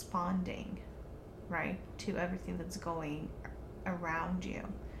are responding, right, to everything that's going around you.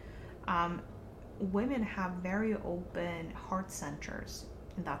 Women have very open heart centers,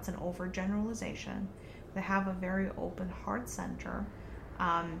 and that's an overgeneralization. They have a very open heart center,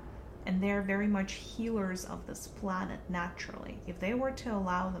 and they're very much healers of this planet naturally. If they were to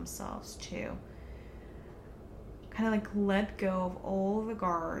allow themselves to kind of like let go of all the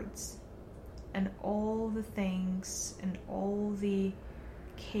guards and all the things and all the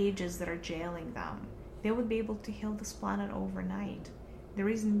cages that are jailing them, they would be able to heal this planet overnight. The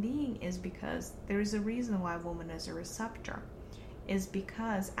reason being is because there is a reason why a woman is a receptor. is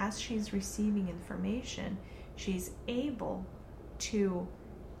because as she's receiving information, she's able to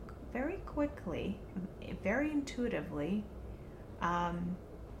very quickly, very intuitively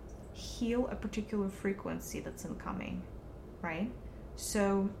heal a particular frequency that's incoming, right?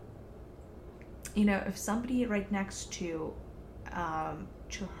 So, if somebody right next to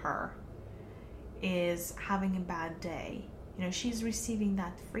her is having a bad day, she's receiving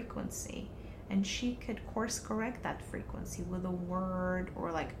that frequency, and she could course correct that frequency with a word,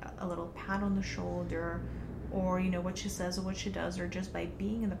 or like a little pat on the shoulder, or what she says or what she does, or just by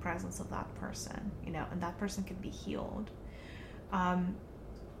being in the presence of that person, and that person could be healed.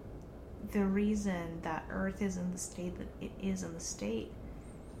 The reason that Earth is in the state that it is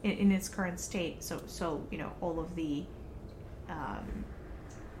in its current state, so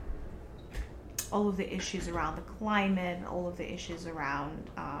all of the issues around the climate, all of the issues around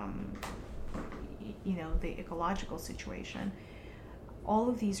the ecological situation, all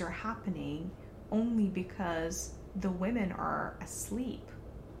of these are happening only because the women are asleep.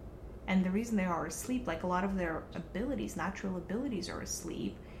 And the reason they are asleep, like a lot of their abilities, natural abilities, are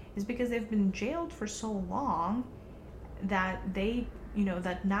asleep, is because they've been jailed for so long that they,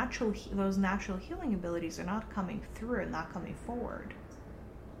 those natural healing abilities are not coming through and not coming forward.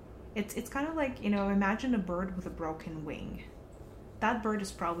 It's kind of like, imagine a bird with a broken wing. That bird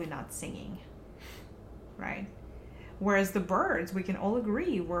is probably not singing, right? Whereas the birds, we can all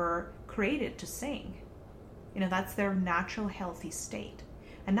agree, were created to sing. That's their natural healthy state.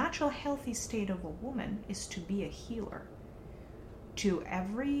 A natural healthy state of a woman is to be a healer to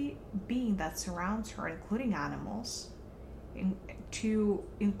every being that surrounds her, including animals,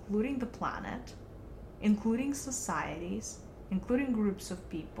 including the planet, including societies, including groups of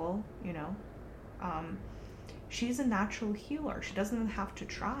people. She's a natural healer. She doesn't have to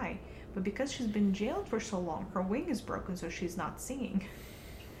try, but because she's been jailed for so long, her wing is broken, so she's not singing.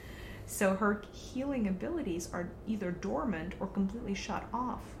 So her healing abilities are either dormant or completely shut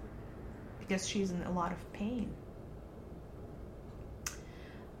off because she's in a lot of pain.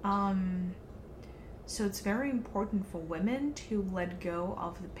 So it's very important for women to let go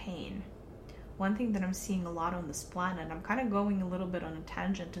of the pain. One thing that I'm seeing a lot on this planet, I'm kind of going a little bit on a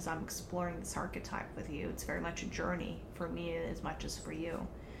tangent as I'm exploring this archetype with you. It's very much a journey for me as much as for you.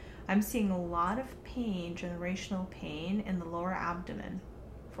 I'm seeing a lot of pain, generational pain, in the lower abdomen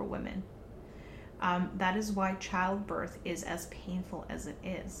for women. That is why childbirth is as painful as it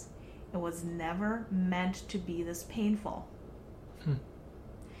is. It was never meant to be this painful.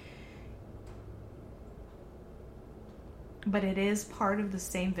 But it is part of the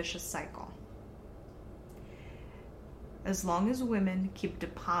same vicious cycle. As long as women keep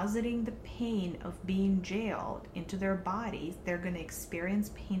depositing the pain of being jailed into their bodies, they're going to experience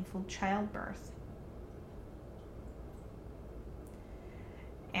painful childbirth.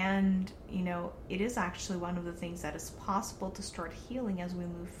 And, it is actually one of the things that is possible to start healing as we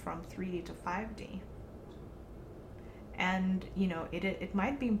move from 3D to 5D. And, it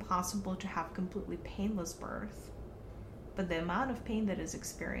might be impossible to have completely painless birth, but the amount of pain that is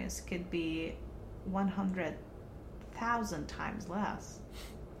experienced could be 100,000 times less.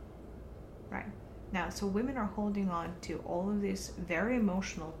 Right. Now, so women are holding on to all of this very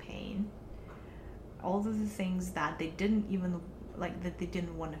emotional pain, all of the things that they didn't even that they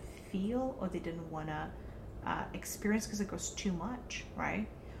didn't want to feel, or they didn't want to experience because it was too much, right?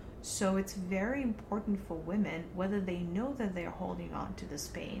 So it's very important for women, whether they know that they're holding on to this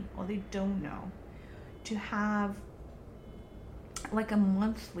pain or they don't know, to have like a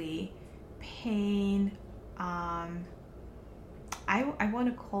monthly pain, I want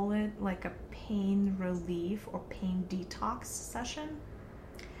to call it like a pain relief or pain detox session.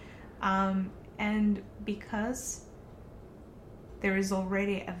 And because there is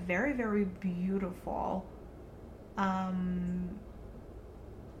already a very, very beautiful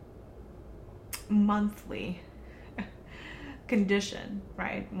monthly condition,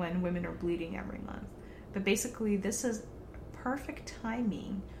 right, when women are bleeding every month. But basically, this is perfect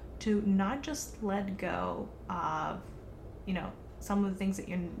timing to not just let go of, some of the things that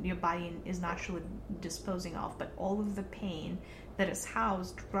your body is naturally disposing of, but all of the pain that is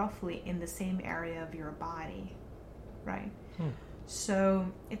housed roughly in the same area of your body, right? So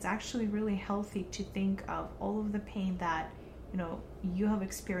it's actually really healthy to think of all of the pain that, you have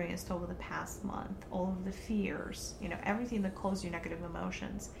experienced over the past month, all of the fears, everything that caused you negative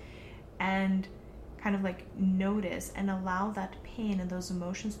emotions, and kind of like notice and allow that pain and those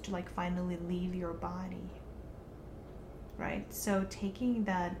emotions to like finally leave your body, right? So taking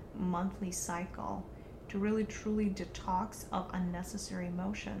that monthly cycle to really truly detox of unnecessary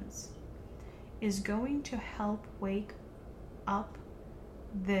emotions is going to help wake up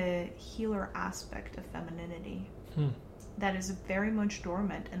the healer aspect of femininity that is very much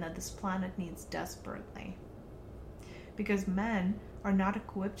dormant and that this planet needs desperately. Because men are not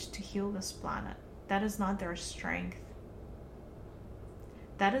equipped to heal this planet. That is not their strength.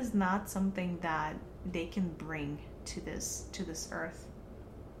 That is not something that they can bring to this earth.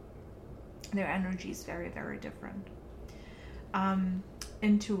 Their energy is very, very different.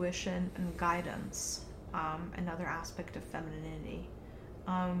 Intuition and guidance, another aspect of femininity.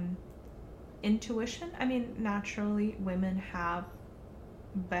 Intuition, I mean, naturally women have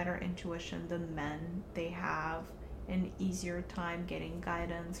better intuition than men. They have an easier time getting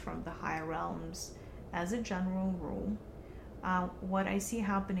guidance from the higher realms as a general rule. What I see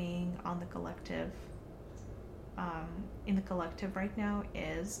happening on the collective, in the collective right now,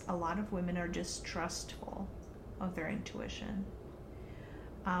 is a lot of women are distrustful of their intuition.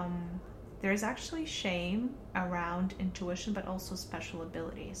 There's actually shame around intuition, but also special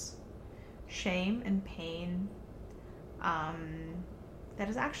abilities. Shame and pain, that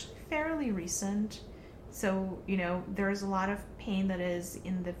is actually fairly recent. So, there's a lot of pain that is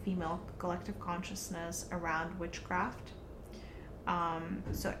in the female collective consciousness around witchcraft.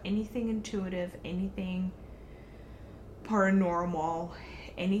 So anything intuitive, anything paranormal,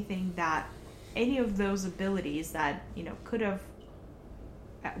 any of those abilities that, could have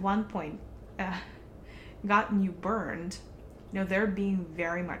at one point gotten you burned, they're being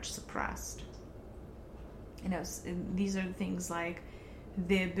very much suppressed. These are things like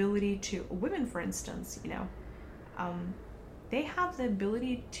the ability to, women for instance, they have the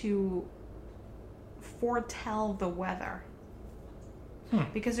ability to foretell the weather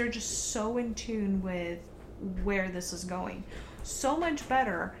because they're just so in tune with where this is going. So much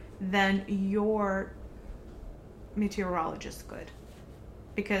better than your meteorologist could.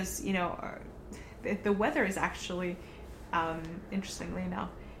 Because, the weather is actually, interestingly enough,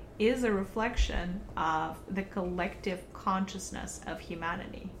 is a reflection of the collective consciousness of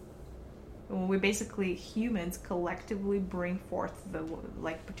humanity. We basically, humans collectively bring forth the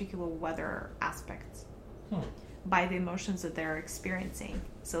particular weather aspects by the emotions that they're experiencing.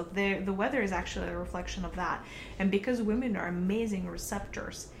 So the weather is actually a reflection of that. And because women are amazing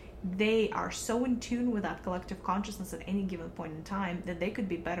receptors, they are so in tune with that collective consciousness at any given point in time that they could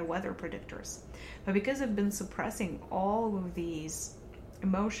be better weather predictors. But because they've been suppressing all of these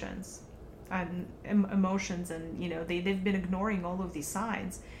emotions and they've been ignoring all of these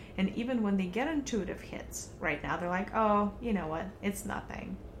signs, and even when they get intuitive hits right now, they're like, oh, you know what, it's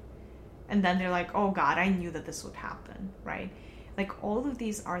nothing. And then they're like, oh God, I knew that this would happen, right? Like, all of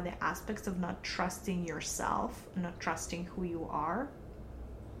these are the aspects of not trusting yourself, not trusting who you are,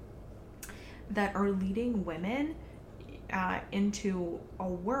 that are leading women into a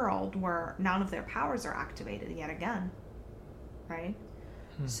world where none of their powers are activated yet again, right?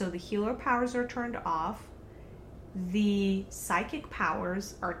 So the healer powers are turned off, the psychic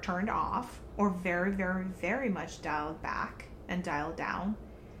powers are turned off, or very, very, very much dialed back and dialed down.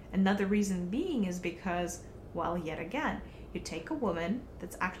 Another reason being is because, well, yet again, you take a woman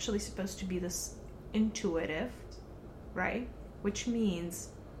that's actually supposed to be this intuitive, right? Which means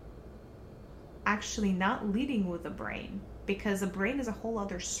actually not leading with the brain, because the brain is a whole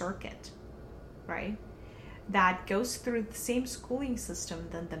other circuit, right? That goes through the same schooling system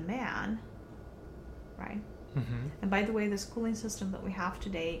than the man, right? Mm-hmm. And by the way, the schooling system that we have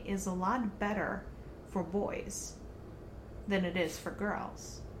today is a lot better for boys than it is for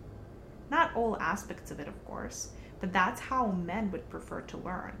girls. Not all aspects of it, of course, but that's how men would prefer to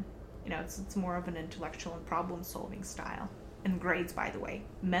learn. It's more of an intellectual and problem-solving style. And grades, by the way.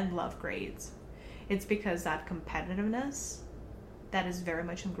 Men love grades. It's because that competitiveness that is very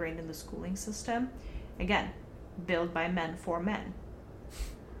much ingrained in the schooling system, again, built by men for men.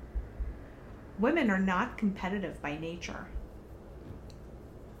 Women are not competitive by nature.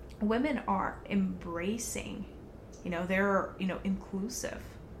 Women are embracing, they're, inclusive.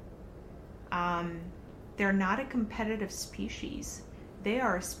 They're not a competitive species. They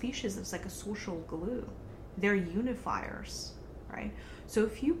are a species that's like a social glue. They're unifiers, right? So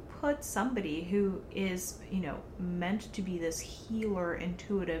if you put somebody who is, meant to be this healer,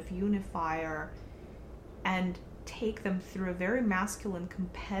 intuitive unifier, and take them through a very masculine,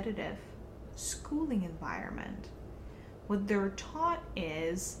 competitive schooling environment, what they're taught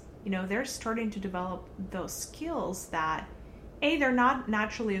is, they're starting to develop those skills that, A, they're not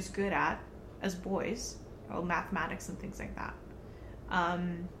naturally as good at as boys, or mathematics and things like that.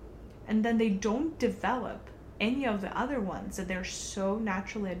 And then they don't develop any of the other ones that they're so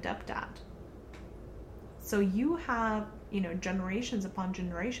naturally adept at. So you have, generations upon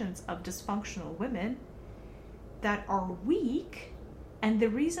generations of dysfunctional women that are weak, and the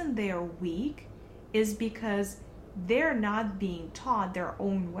reason they are weak is because they're not being taught their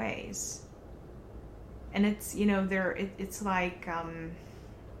own ways. And it's, it's like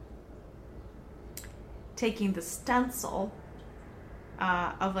taking the stencil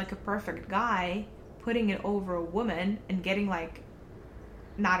of like a perfect guy, putting it over a woman, and getting like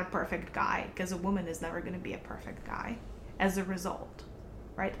not a perfect guy, because a woman is never going to be a perfect guy as a result,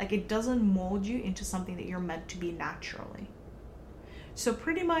 right? Like, it doesn't mold you into something that you're meant to be naturally. So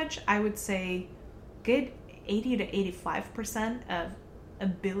pretty much I would say good 80 to 85% of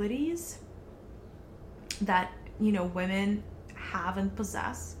abilities that, women have and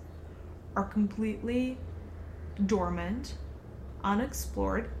possess are completely dormant,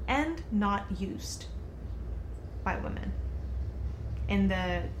 unexplored, and not used by women in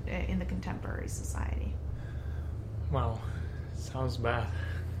the contemporary society. Wow, sounds bad.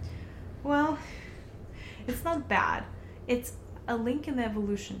 Well, it's not bad. It's a link in the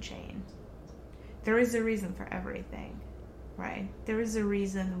evolution chain. There is a reason for everything, right? There is a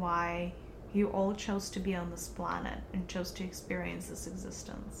reason why you all chose to be on this planet and chose to experience this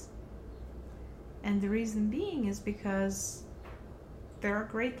existence. And the reason being is because there are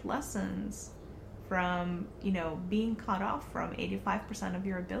great lessons from, being cut off from 85% of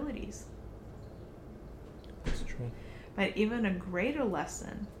your abilities. That's true. But even a greater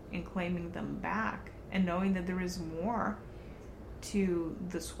lesson in claiming them back and knowing that there is more to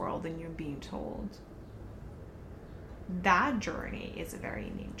this world than you're being told. That journey is a very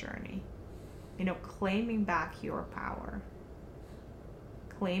unique journey. Claiming back your power.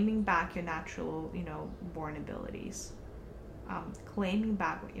 Claiming back your natural, born abilities. Claiming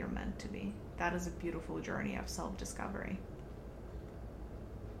back what you're meant to be. That is a beautiful journey of self-discovery.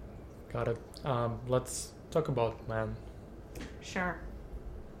 Got it. Let's talk about men. Sure.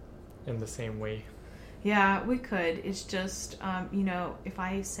 In the same way. Yeah, we could. It's just, if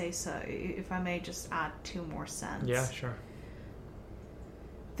I say so, if I may just add 2 more cents. Yeah, sure.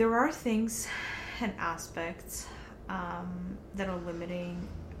 There are things and aspects that are limiting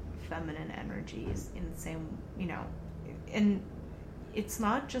feminine energies in the same, and it's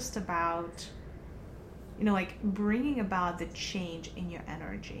not just about, bringing about the change in your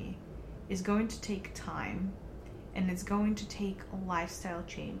energy is going to take time, and it's going to take lifestyle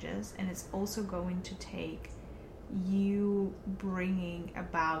changes, and it's also going to take you bringing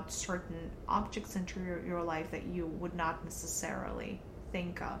about certain objects into your life that you would not necessarily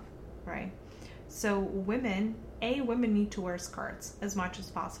think of, right? So women need to wear skirts as much as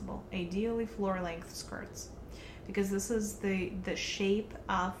possible, ideally floor-length skirts, because this is the shape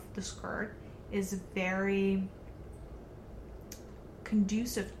of the skirt is very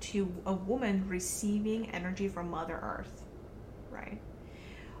conducive to a woman receiving energy from Mother Earth, right?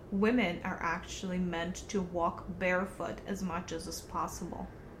 Women are actually meant to walk barefoot as much as is possible.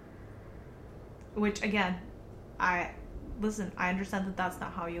 Which, again, I understand that that's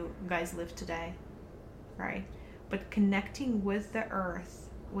not how you guys live today, right? But connecting with the earth,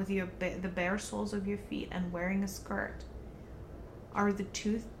 with the bare soles of your feet, and wearing a skirt are the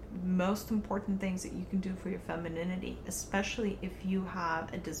 2 most important things that you can do for your femininity, especially if you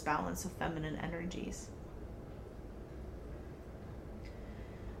have a disbalance of feminine energies.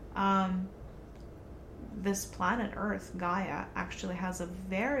 This planet Earth, Gaia, actually has a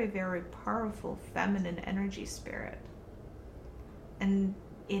very, very powerful feminine energy spirit. And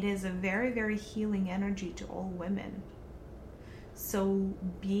it is a very, very healing energy to all women. So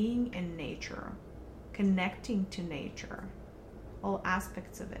being in nature, connecting to nature, all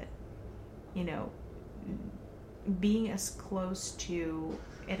aspects of it, being as close to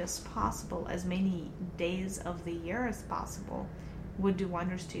it as possible, as many days of the year as possible, would do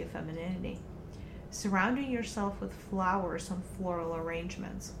wonders to your femininity. Surrounding yourself with flowers and floral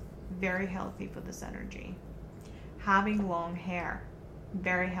arrangements, very healthy for this energy. Having long hair,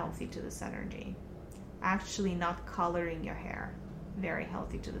 very healthy to this energy. Actually not coloring your hair, very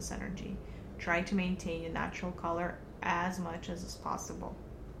healthy to this energy. Try to maintain your natural color as much as is possible.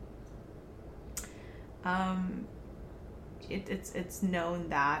 It's known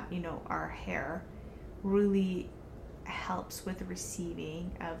that, our hair really helps with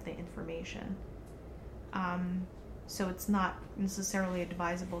receiving of the information. So it's not necessarily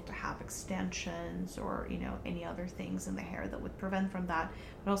advisable to have extensions or, any other things in the hair that would prevent from that.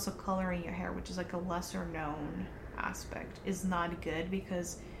 But also coloring your hair, which is like a lesser known aspect, is not good,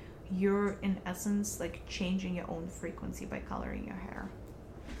 because you're in essence like changing your own frequency by coloring your hair.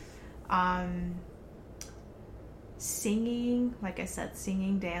 Singing, like I said,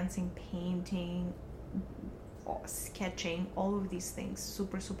 singing, dancing, painting, sketching, all of these things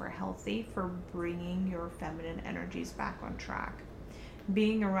super, super healthy for bringing your feminine energies back on track.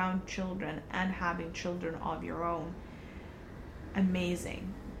 Being around children and having children of your own,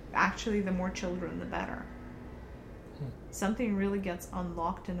 amazing. Actually, the more children, the better. Something really gets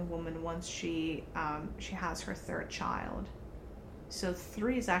unlocked in a woman once she has her third child. So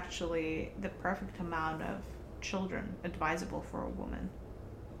 3 is actually the perfect amount of children advisable for a woman,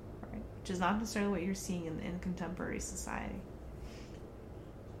 right? Which is not necessarily what you're seeing in contemporary society.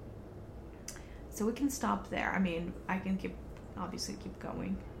 So we can stop there. I mean, I can obviously keep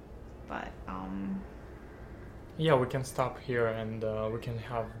going, but yeah, we can stop here, and we can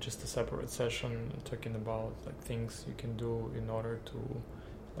have just a separate session talking about like things you can do in order to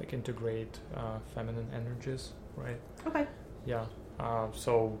like integrate feminine energies, right? Okay. Yeah.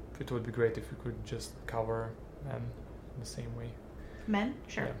 So it would be great if you could just cover men in the same way. Men?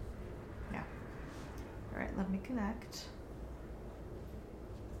 Sure. Yeah. All right, let me connect.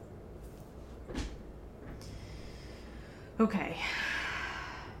 Okay.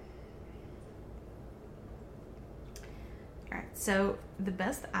 All right, so the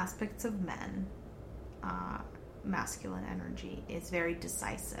best aspects of men, masculine energy, is very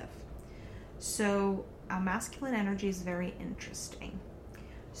decisive. So masculine energy is very interesting.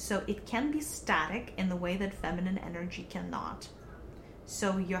 So it can be static in the way that feminine energy cannot.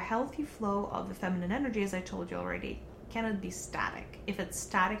 So your healthy flow of the feminine energy, as I told you already, cannot be static. If it's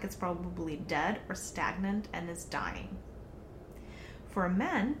static, it's probably dead or stagnant and is dying. For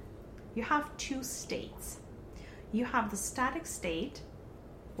men, you have 2 states. You have the static state,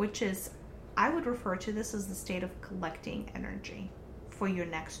 which is, I would refer to this as the state of collecting energy for your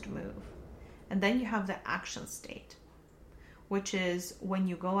next move. And then you have the action state, which is when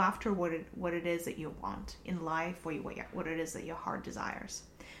you go after what it is that you want in life, or what it is that your heart desires.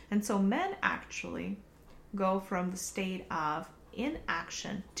 And so men actually go from the state of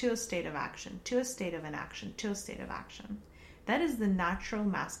inaction to a state of action, to a state of inaction, to a state of action. That is the natural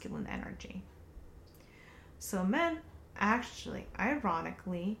masculine energy. So men actually,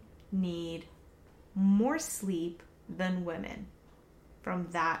 ironically, need more sleep than women from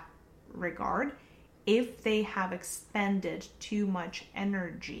that regard, if they have expended too much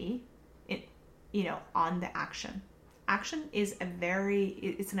energy on the action. Action is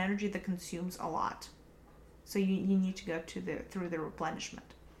it's an energy that consumes a lot. So you need to go through the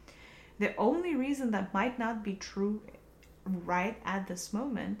replenishment. The only reason that might not be true right at this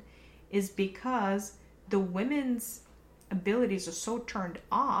moment is because the women's abilities are so turned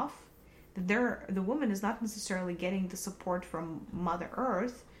off that the woman is not necessarily getting the support from Mother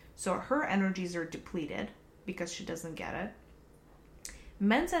Earth. So her energies are depleted because she doesn't get it.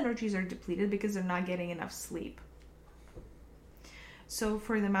 Men's energies are depleted because they're not getting enough sleep. So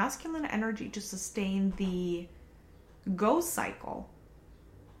for the masculine energy to sustain the go cycle,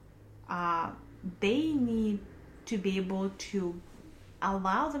 they need to be able to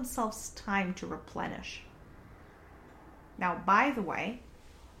allow themselves time to replenish. Now, by the way,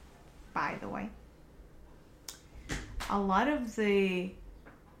 a lot of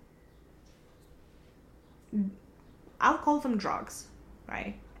I'll call them drugs,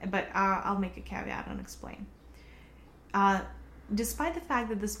 right? But I'll make a caveat and explain. Despite the fact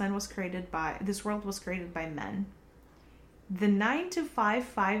that this world was created by men, the 9 to 5,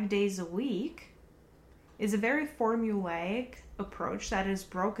 5 days a week is a very formulaic approach that is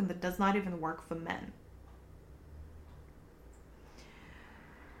broken, that does not even work for men.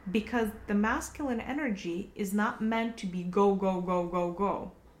 Because the masculine energy is not meant to be go, go, go, go,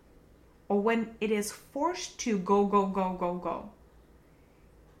 go. Or when it is forced to go, go, go, go, go,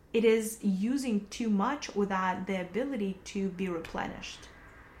 it is using too much without the ability to be replenished.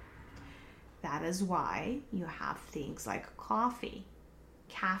 That is why you have things like coffee,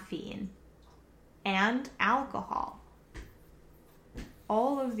 caffeine, and alcohol.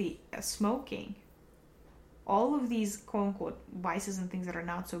 All of the smoking, all of these quote-unquote vices and things that are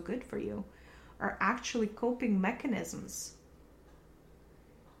not so good for you are actually coping mechanisms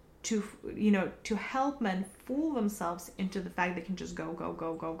to help men fool themselves into the fact they can just go, go,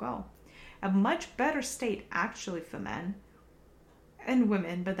 go, go, go. A much better state actually for men and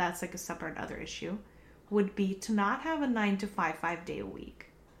women, but that's like a separate other issue, would be to not have a 9 to 5, 5 day a week,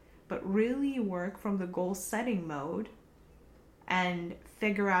 but really work from the goal setting mode and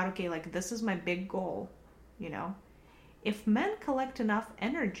figure out, okay, like this is my big goal, If men collect enough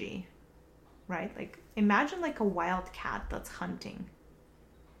energy, right? Like imagine like a wild cat that's hunting,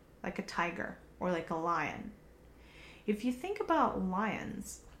 like a tiger or like a lion. If you think about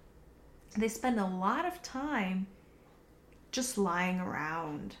lions, they spend a lot of time just lying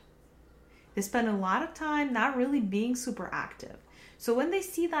around. They spend a lot of time not really being super active. So when they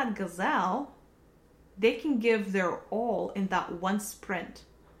see that gazelle, they can give their all in that one sprint.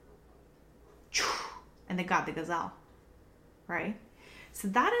 And they got the gazelle, right? So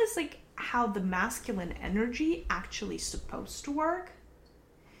that is like how the masculine energy actually supposed to work.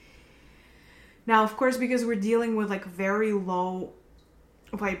 Now, of course, because we're dealing with like very low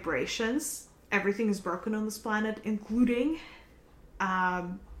vibrations, everything is broken on this planet, including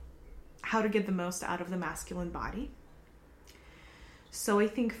how to get the most out of the masculine body. So I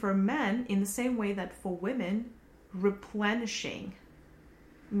think for men, in the same way that for women, replenishing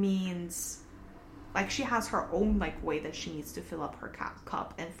means like she has her own like way that she needs to fill up her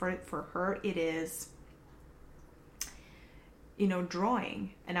cup. And for her, it is, you know,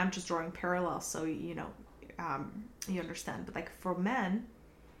 drawing. And I'm just drawing parallels so, you know, you understand. But like for men,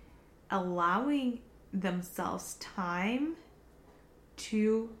 allowing themselves time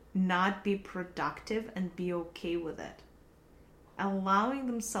to not be productive and be okay with it. Allowing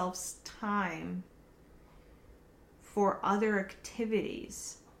themselves time for other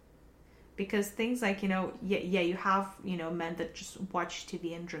activities. Because things like, you know, you have, you know, men that just watch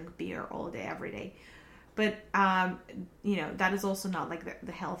TV and drink beer all day, every day. But, you know, that is also not like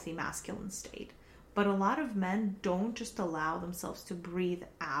the healthy masculine state. But a lot of men don't just allow themselves to breathe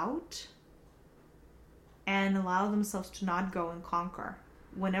out and allow themselves to not go and conquer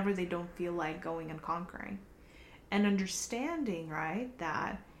whenever they don't feel like going and conquering. And understanding, right,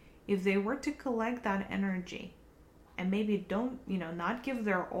 that if they were to collect that energy and maybe don't, you know, not give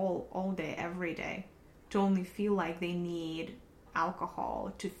their all day, every day, to only feel like they need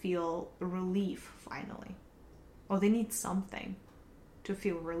alcohol to feel relief finally. Or they need something to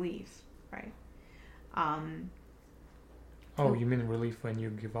feel relief, right? Oh, you mean relief when you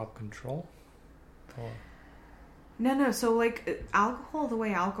give up control? Or... No. So like alcohol, the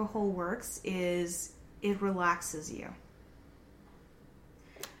way alcohol works is it relaxes you.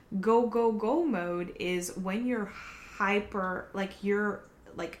 Go mode is when you're hyper, like you're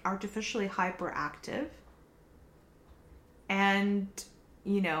like artificially hyperactive, and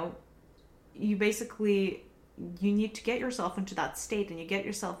you know, you basically, you need to get yourself into that state, and you get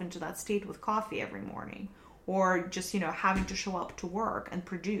yourself into that state with coffee every morning, or just, you know, having to show up to work and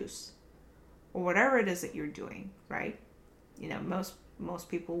produce, or whatever it is that you're doing, right? You know, most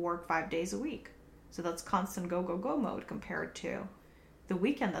people work 5 days a week. So that's constant go mode compared to the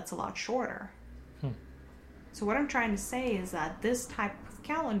weekend that's a lot shorter. So what I'm trying to say is that this type of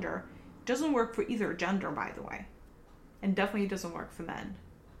calendar doesn't work for either gender, by the way. And definitely doesn't work for men.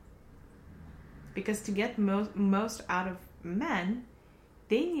 Because to get most out of men,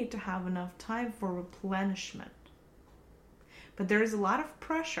 they need to have enough time for replenishment. But there is a lot of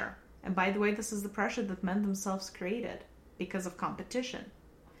pressure. And by the way, this is the pressure that men themselves created because of competition.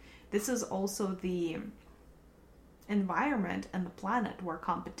 This is also the environment and the planet where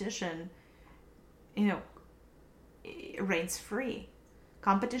competition, you know, reigns free.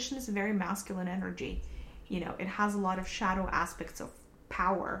 Competition is a very masculine energy. You know, it has a lot of shadow aspects of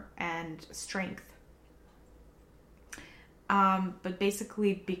power and strength. But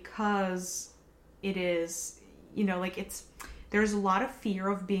basically because it is, you know, like there's a lot of fear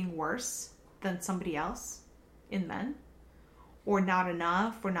of being worse than somebody else in men. Or not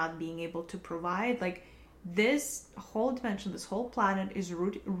enough, or not being able to provide. Like this whole dimension, this whole planet is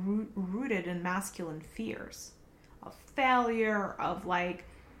rooted in masculine fears of failure, of like,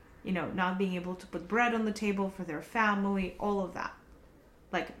 you know, not being able to put bread on the table for their family, all of that.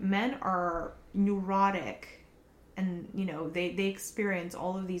 Like men are neurotic, and you know, they experience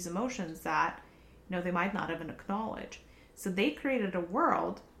all of these emotions that, you know, they might not even acknowledge. So they created a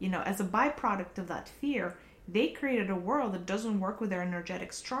world, you know, as a byproduct of that fear. They created a world that doesn't work with their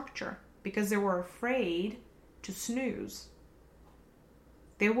energetic structure because they were afraid to snooze.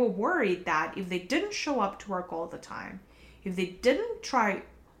 They were worried that if they didn't show up to work all the time, if they didn't try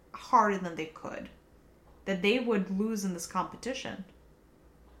harder than they could, that they would lose in this competition.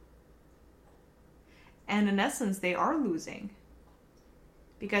 And in essence, they are losing.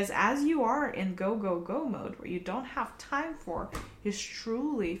 Because as you are in go mode, where you don't have time for, is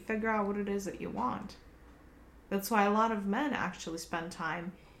truly figure out what it is that you want. That's why a lot of men actually spend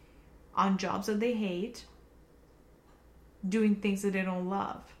time on jobs that they hate, doing things that they don't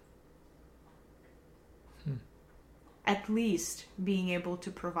love. At least being able to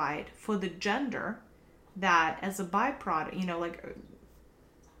provide for the gender that as a byproduct, you know, like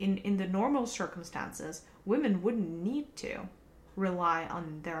in the normal circumstances, women wouldn't need to rely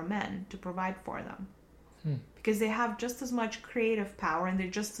on their men to provide for them. Because they have just as much creative power and they're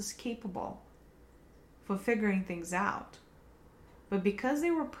just as capable for figuring things out. But because they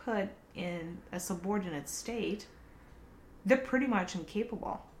were put in a subordinate state, they're pretty much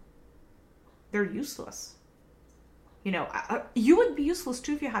incapable. They're useless. You know, you would be useless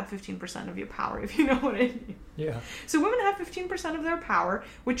too if you had 15% of your power, if you know what I mean. Yeah. So women have 15% of their power,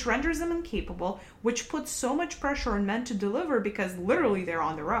 which renders them incapable, which puts so much pressure on men to deliver because literally they're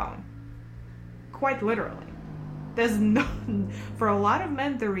on their own. Quite literally. There's no, for a lot of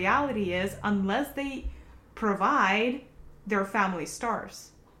men, the reality is unless they provide, their family starves.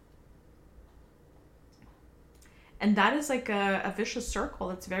 And that is like a vicious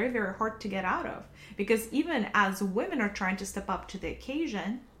circle. It's very, very hard to get out of. Because even as women are trying to step up to the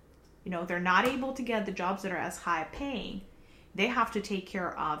occasion, you know, they're not able to get the jobs that are as high paying. They have to take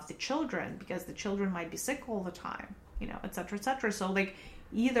care of the children because the children might be sick all the time, you know, et cetera, et cetera. So like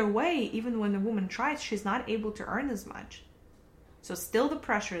either way, even when the woman tries, she's not able to earn as much. So still the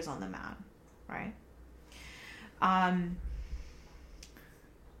pressure is on the man, right?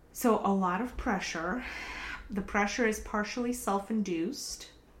 So a lot of pressure. The pressure is partially self-induced,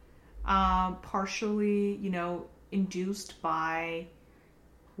 partially, you know, induced by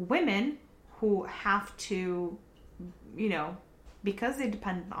women who have to, you know, because they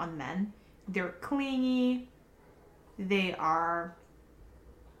depend on men, they're clingy, they are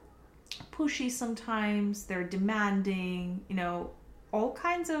pushy sometimes, they're demanding, you know, all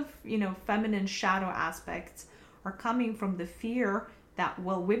kinds of, you know, feminine shadow aspects are coming from the fear that,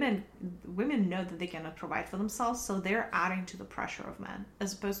 well, women know that they cannot provide for themselves, so they're adding to the pressure of men,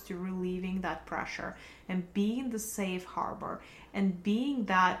 as opposed to relieving that pressure and being the safe harbor and being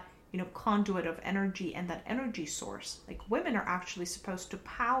that, you know, conduit of energy and that energy source. Like women are actually supposed to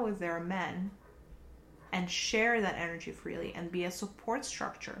power their men and share that energy freely and be a support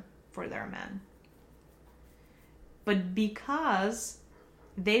structure for their men. But because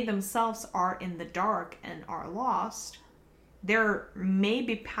they themselves are in the dark and are lost, they're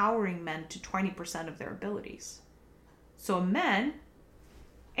maybe powering men to 20% of their abilities. So men,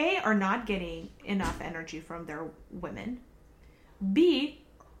 A, are not getting enough energy from their women. B,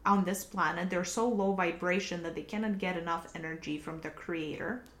 on this planet, they're so low vibration that they cannot get enough energy from the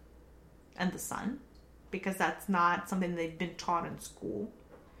creator and the sun, because that's not something they've been taught in school.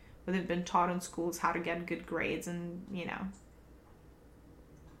 What they've been taught in school is how to get good grades and, you know,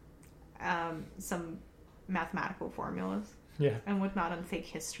 some mathematical formulas. Yeah. And whatnot on fake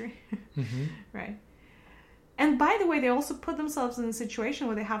history. Mm-hmm. Right. And by the way, they also put themselves in a situation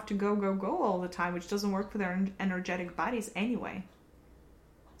where they have to go all the time, which doesn't work for their energetic bodies anyway.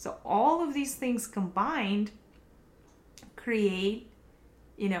 So all of these things combined create,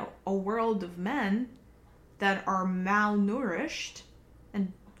 you know, a world of men that are malnourished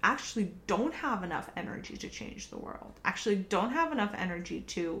and actually don't have enough energy to change the world. Actually don't have enough energy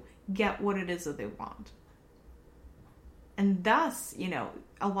to get what it is that they want. And thus, you know,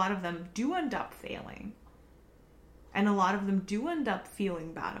 a lot of them do end up failing. And a lot of them do end up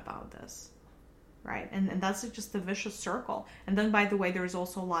feeling bad about this. Right? And that's just the vicious circle. And then, by the way, there's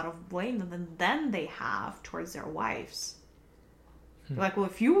also a lot of blame that then they have towards their wives. Like, well,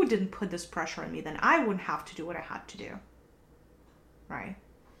 if you didn't put this pressure on me, then I wouldn't have to do what I had to do. Right?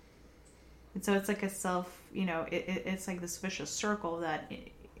 And so it's like a you know, it's like this vicious circle that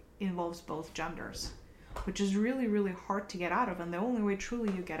involves both genders, which is really, really hard to get out of. And the only way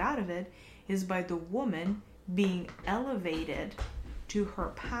truly you get out of it is by the woman being elevated to her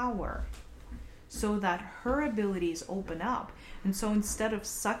power so that her abilities open up. And so instead of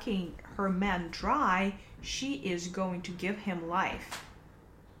sucking her man dry, she is going to give him life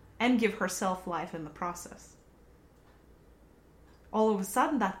and give herself life in the process. All of a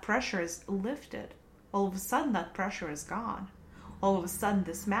sudden that pressure is lifted. All of a sudden that pressure is gone. All of a sudden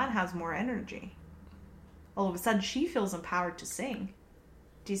this man has more energy. All of a sudden she feels empowered to sing.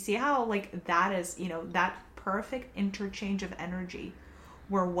 Do you see how, like, that is, you know, that perfect interchange of energy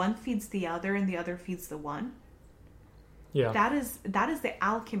where one feeds the other and the other feeds the one? Yeah. That is the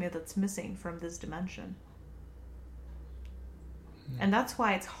alchemy that's missing from this dimension. And that's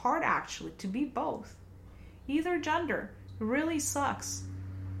why it's hard actually to be both. Either gender really sucks.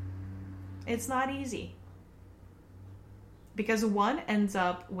 It's not easy. Because one ends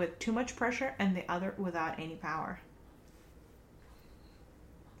up with too much pressure and the other without any power.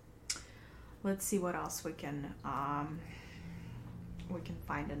 Let's see what else we can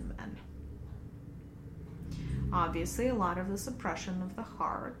find in men. Obviously, a lot of the suppression of the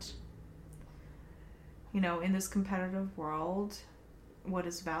heart. You know, in this competitive world, what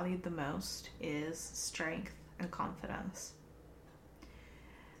is valued the most is strength and confidence.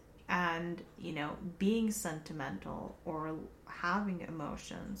 And, you know, being sentimental or having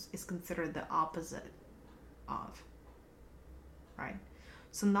emotions is considered the opposite of, right?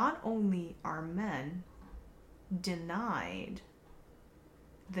 So not only are men denied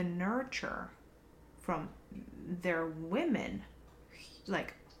the nurture from their women,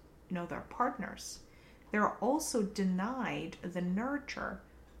 like, their partners, they're also denied the nurture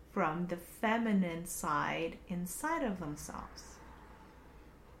from the feminine side inside of themselves.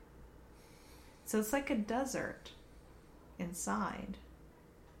 So it's like a desert inside.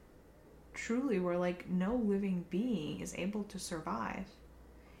 Truly, where like no living being is able to survive.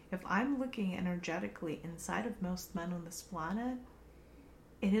 If I'm looking energetically inside of most men on this planet,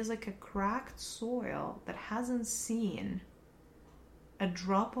 it is like a cracked soil that hasn't seen a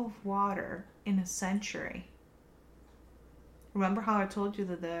drop of water in a century. Remember how I told you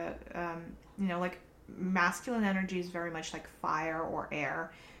that the, like masculine energy is very much like fire or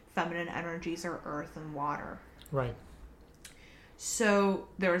air. Feminine energies are earth and water. Right. So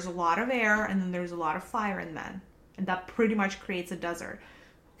there's a lot of air and then there's a lot of fire in men. And that pretty much creates a desert.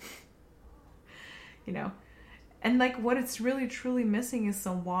 And like what it's really truly missing is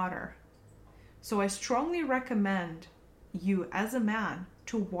some water. So I strongly recommend you as a man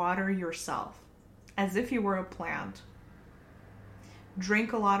to water yourself as if you were a plant.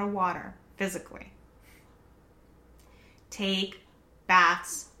 Drink a lot of water physically. Take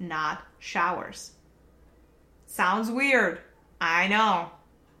baths, not showers. Sounds weird. I know.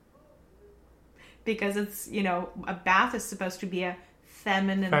 Because it's, a bath is supposed to be a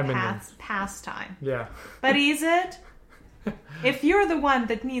feminine. Pastime. Yeah. But is it? If you're the one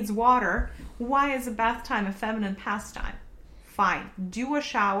that needs water, why is a bath time a feminine pastime? Fine. Do a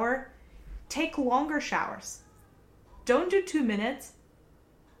shower. Take longer showers. Don't do 2 minutes.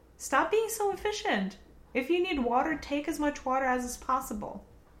 Stop being so efficient. If you need water, take as much water as is possible.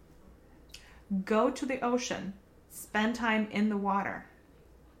 Go to the ocean. Spend time in the water.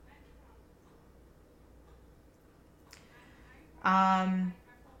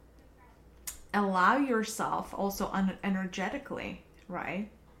 Allow yourself also energetically, right?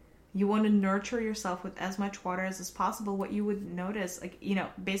 You want to nurture yourself with as much water as is possible. What you would notice,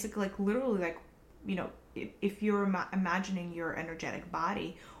 basically, literally, if you're imagining your energetic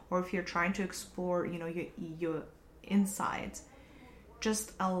body, or if you're trying to explore, your insides,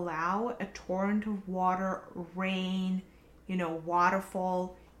 just allow a torrent of water, rain,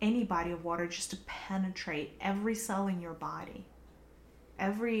 waterfall, any body of water just to penetrate every cell in your body,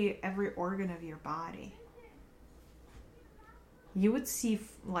 every organ of your body. You would see,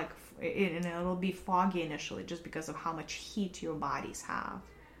 and it'll be foggy initially just because of how much heat your bodies have.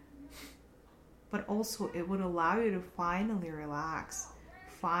 But also, it would allow you to finally relax.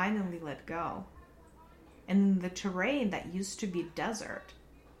 Finally let go. And the terrain that used to be desert,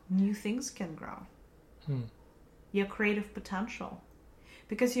 new things can grow. Your creative potential.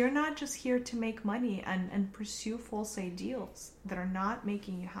 Because you're not just here to make money and pursue false ideals that are not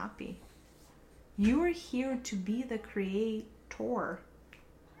making you happy. You are here to be the creator,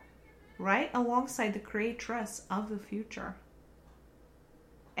 right alongside the creatress of the future.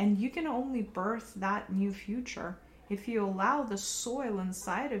 And you can only birth that new future if you allow the soil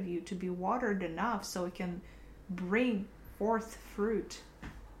inside of you to be watered enough so it can bring forth fruit.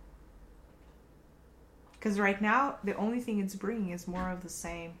 Because right now, the only thing it's bringing is more of the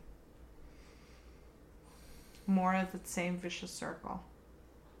same. More of the same vicious circle.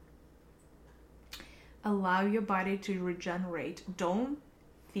 Allow your body to regenerate. Don't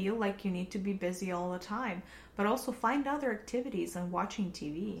feel like you need to be busy all the time. But also find other activities than watching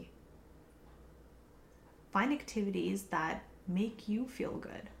TV. Find activities that make you feel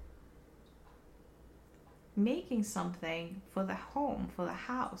good. Making something for the home, for the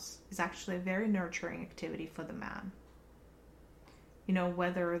house, is actually a very nurturing activity for the man.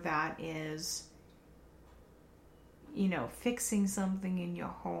 Whether that is, fixing something in your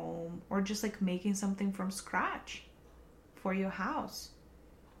home or just making something from scratch for your house.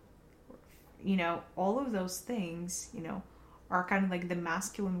 All of those things, are kind of like the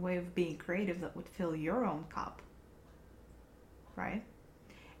masculine way of being creative that would fill your own cup. Right?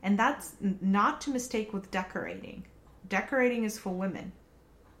 And that's not to mistake with decorating. Decorating is for women.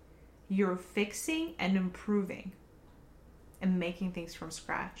 You're fixing and improving and making things from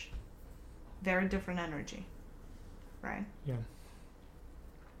scratch. Very different energy. Right? Yeah.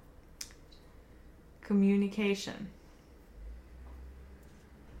 Communication.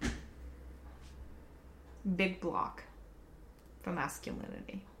 Big block for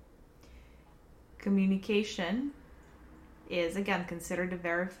masculinity. Communication is, again, considered a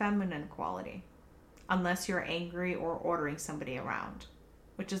very feminine quality. Unless you're angry or ordering somebody around.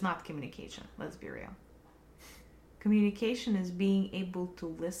 Which is not communication, let's be real. Communication is being able to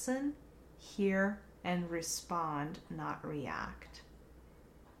listen, hear, and respond, not react.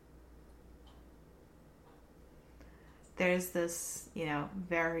 there's this,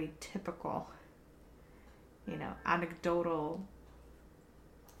 very typical, anecdotal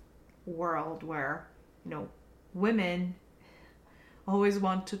world where, women always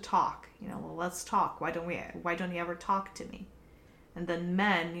want to talk. Well, let's talk. Why don't you ever talk to me? And then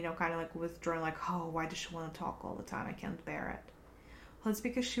men, kind of like withdrawing, like, oh, why does she want to talk all the time? I can't bear it. Well, it's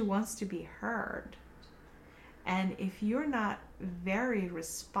because she wants to be heard. And if you're not very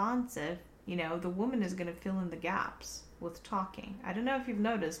responsive, the woman is going to fill in the gaps with talking. I don't know if you've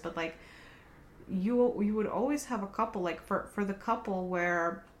noticed, but like you would always have a couple, like for the couple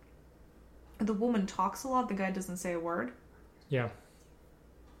where the woman talks a lot, the guy doesn't say a word. Yeah.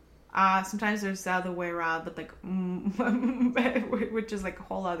 Sometimes there's the other way around, but like, which is like a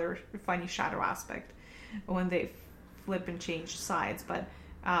whole other funny shadow aspect when they flip and change sides. But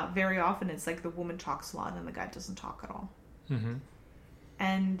very often it's like the woman talks a lot and the guy doesn't talk at all. Mm-hmm.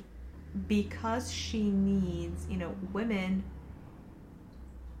 And because she needs, women,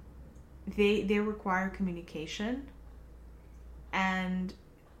 they require communication, and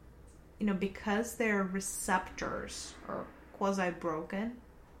because their receptors are quasi broken,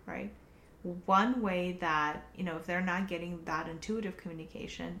 right? One way that, if they're not getting that intuitive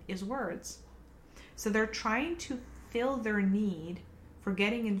communication is words. So they're trying to fill their need for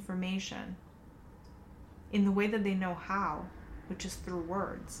getting information in the way that they know how, which is through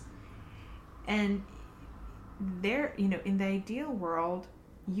words. And they're, in the ideal world,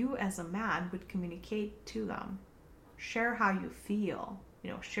 you as a man would communicate to them, share how you feel,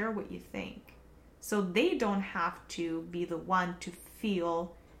 share what you think. So they don't have to be the one to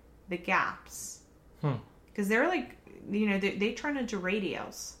feel the gaps. Because they're like, they turn into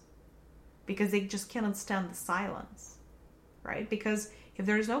radios because they just cannot stand the silence, right? Because if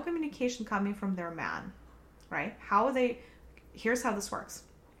there's no communication coming from their man, right? Here's how this works.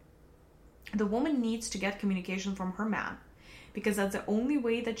 The woman needs to get communication from her man because that's the only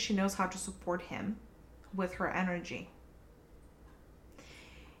way that she knows how to support him with her energy.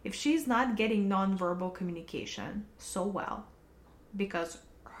 If she's not getting nonverbal communication so well because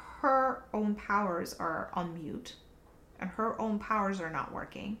her own powers are on mute and her own powers are not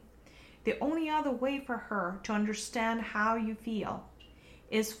working, the only other way for her to understand how you feel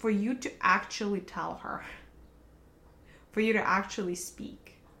is for you to actually tell her, for you to actually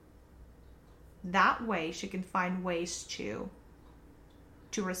speak. That way she can find ways to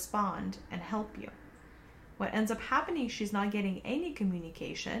respond and help you. What ends up happening, she's not getting any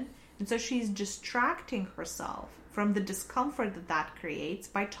communication, and so she's distracting herself from the discomfort that creates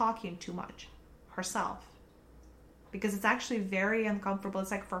by talking too much herself. Because it's actually very uncomfortable. It's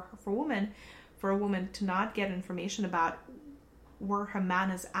like for a woman to not get information about where her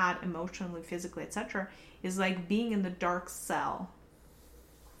man is at emotionally, physically, etc., is like being in the dark cell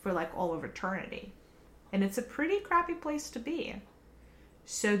for like all of eternity. And it's a pretty crappy place to be.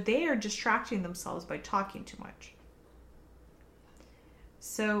 So they are distracting themselves by talking too much.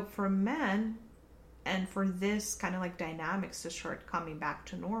 So for men, and for this kind of like dynamics to start coming back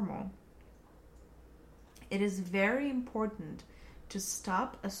to normal, it is very important to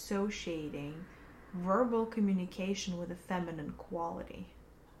stop associating verbal communication with a feminine quality.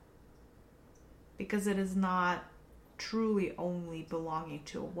 Because it is not truly only belonging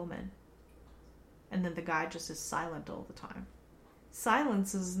to a woman. And then the guy just is silent all the time.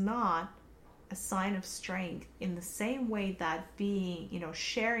 Silence is not a sign of strength in the same way that being,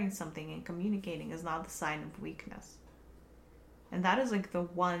 sharing something and communicating is not the sign of weakness. And that is like the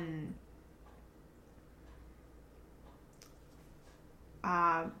one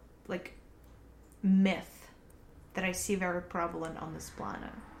myth that I see very prevalent on this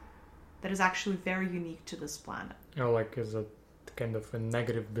planet that is actually very unique to this planet. Oh, like is it kind of a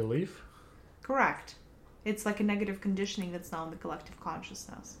negative belief? Correct. It's like a negative conditioning that's now in the collective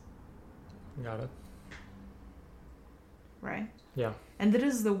consciousness. Got it. Right? Yeah. And that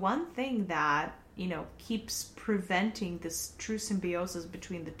is the one thing that, keeps preventing this true symbiosis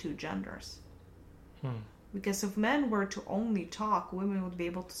between the two genders. Because if men were to only talk, women would be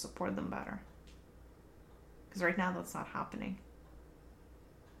able to support them better. Because right now that's not happening.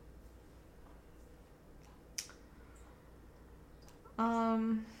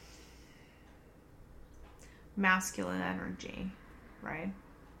 Masculine energy, right?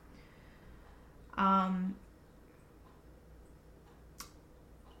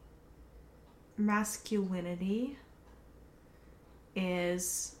 Masculinity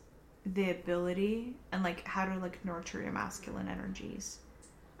is the ability and like how to like nurture your masculine energies.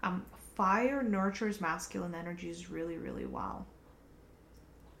 Fire nurtures masculine energies really, really well,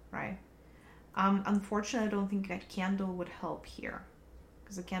 right? Unfortunately, I don't think a candle would help here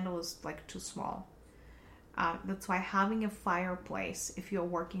because the candle is like too small. That's why having a fireplace, if you're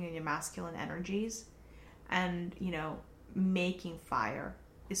working on your masculine energies and, making fire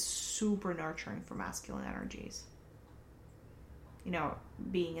is super nurturing for masculine energies.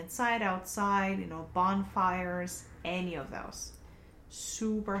 Being inside, outside, bonfires, any of those.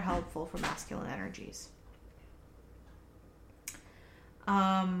 Super helpful for masculine energies.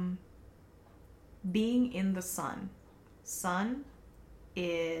 Being in the sun. Sun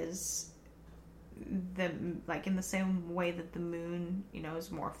is in the same way that the moon,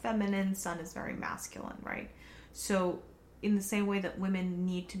 is more feminine, sun is very masculine, right? So in the same way that women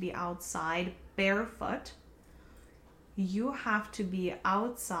need to be outside barefoot, you have to be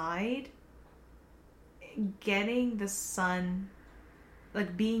outside getting the sun,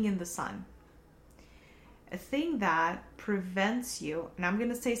 being in the sun. A thing that prevents you, and I'm going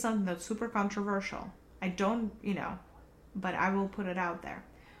to say something that's super controversial. I don't, but I will put it out there.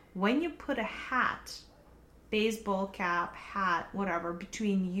 When you put a hat, baseball cap, hat, whatever,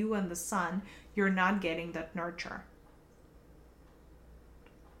 between you and the sun, you're not getting that nurture.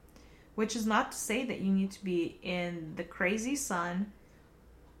 Which is not to say that you need to be in the crazy sun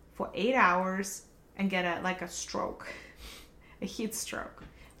for 8 hours and get a stroke, a heat stroke.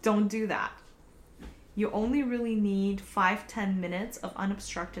 Don't do that. You only really need 5-10 minutes of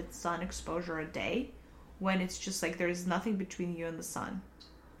unobstructed sun exposure a day when it's just there's nothing between you and the sun.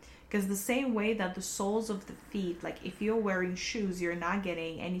 Because the same way that the soles of the feet, if you're wearing shoes, you're not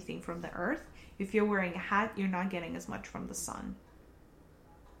getting anything from the earth. If you're wearing a hat, you're not getting as much from the sun.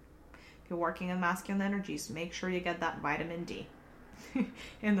 If you're working on masculine energies, make sure you get that vitamin D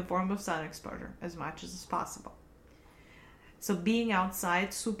in the form of sun exposure as much as possible. So being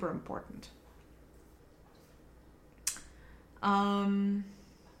outside, super important.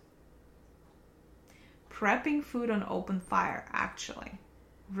 Prepping food on open fire, actually.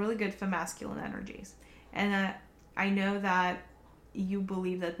 Really good for masculine energies. And I know that you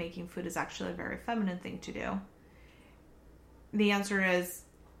believe that making food is actually a very feminine thing to do. The answer is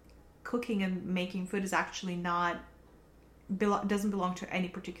cooking and making food is actually doesn't belong to any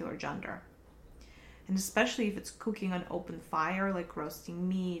particular gender. And especially if it's cooking on open fire, like roasting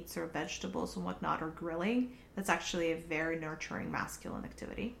meats or vegetables and whatnot, or grilling, that's actually a very nurturing masculine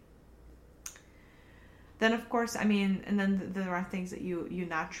activity. Then, of course, and then there are things that you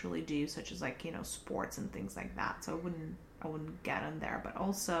naturally do, such as sports and things like that. So I wouldn't get in there. But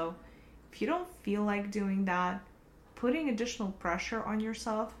also, if you don't feel like doing that, putting additional pressure on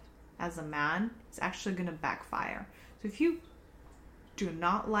yourself as a man is actually going to backfire. So if you do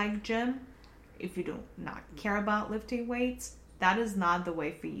not like gym, if you do not care about lifting weights, that is not the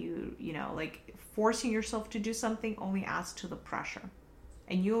way for you. Forcing yourself to do something only adds to the pressure.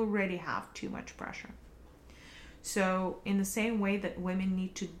 And you already have too much pressure. So in the same way that women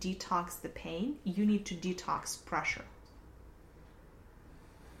need to detox the pain, you need to detox pressure.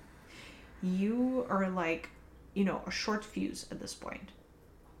 You are a short fuse at this point.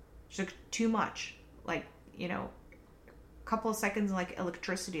 It's too much. A couple of seconds,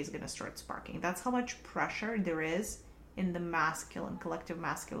 electricity is going to start sparking. That's how much pressure there is in the masculine, collective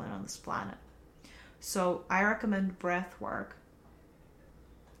masculine on this planet. So I recommend breath work.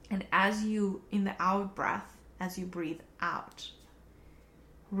 And in the out breath, as you breathe out,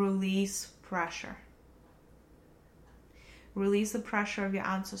 release pressure. Release the pressure of your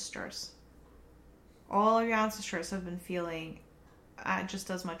ancestors. All of your ancestors have been feeling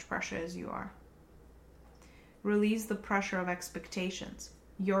just as much pressure as you are. Release the pressure of expectations.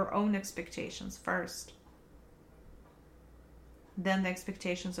 Your own expectations first. Then the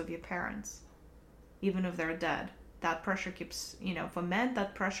expectations of your parents. Even if they're dead. That pressure keeps, for men,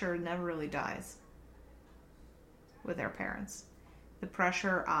 that pressure never really dies with their parents. The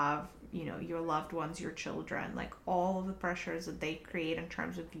pressure of, your loved ones, your children, all of the pressures that they create in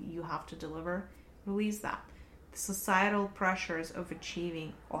terms of you have to deliver, release that. The societal pressures of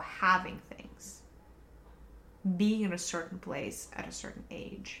achieving or having things. Being in a certain place at a certain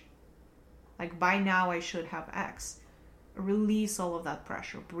age. By now I should have X. Release all of that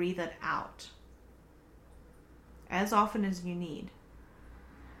pressure. Breathe it out. As often as you need.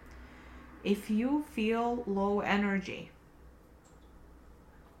 If you feel low energy,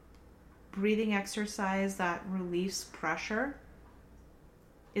 breathing exercise that relieves pressure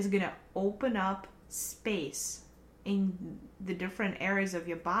is going to open up space in the different areas of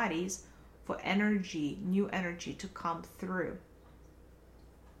your bodies for energy, new energy to come through.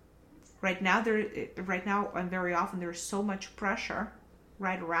 Right now and very often there's so much pressure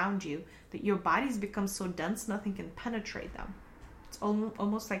right around you that your bodies become so dense nothing can penetrate them. It's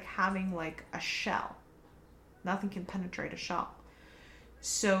almost like having a shell. Nothing can penetrate a shell.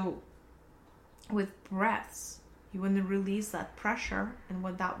 So with breaths, you want to release that pressure, and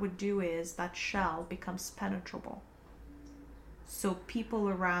what that would do is that shell becomes penetrable. So people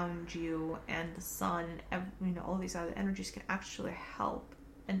around you and the sun, and all these other energies can actually help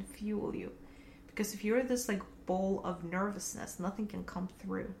and fuel you. Because if you're this like bowl of nervousness, nothing can come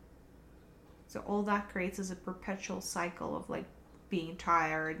through. So all that creates is a perpetual cycle of like being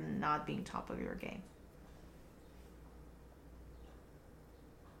tired and not being top of your game.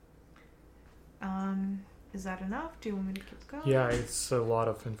 Is that enough? Do you want me to keep going? Yeah, it's a lot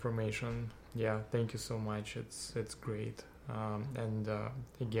of information. Yeah, thank you so much. It's great.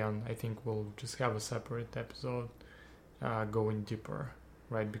 Again, I think we'll just have a separate episode going deeper,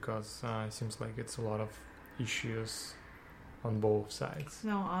 right? Because it seems like it's a lot of issues on both sides.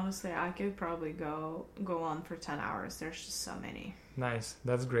 No, honestly, I could probably go on for 10 hours. There's just so many. Nice.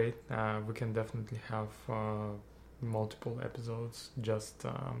 That's great. We can definitely have multiple episodes just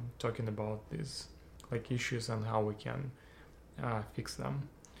talking about these like issues and how we can fix them.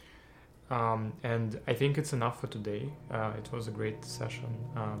 And I think it's enough for today. It was a great session.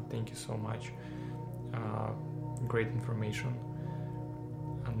 Thank you so much. Great information.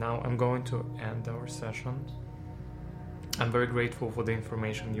 And now I'm going to end our session. I'm very grateful for the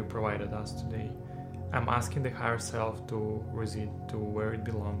information you provided us today. I'm asking the higher self to recede to where it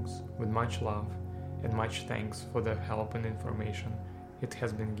belongs with much love and much thanks for the help and information it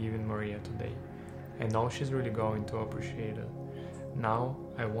has been given Maria today. I know she's really going to appreciate it. Now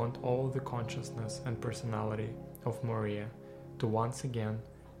I want all the consciousness and personality of Maria to once again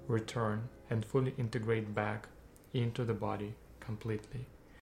return and fully integrate back into the body completely.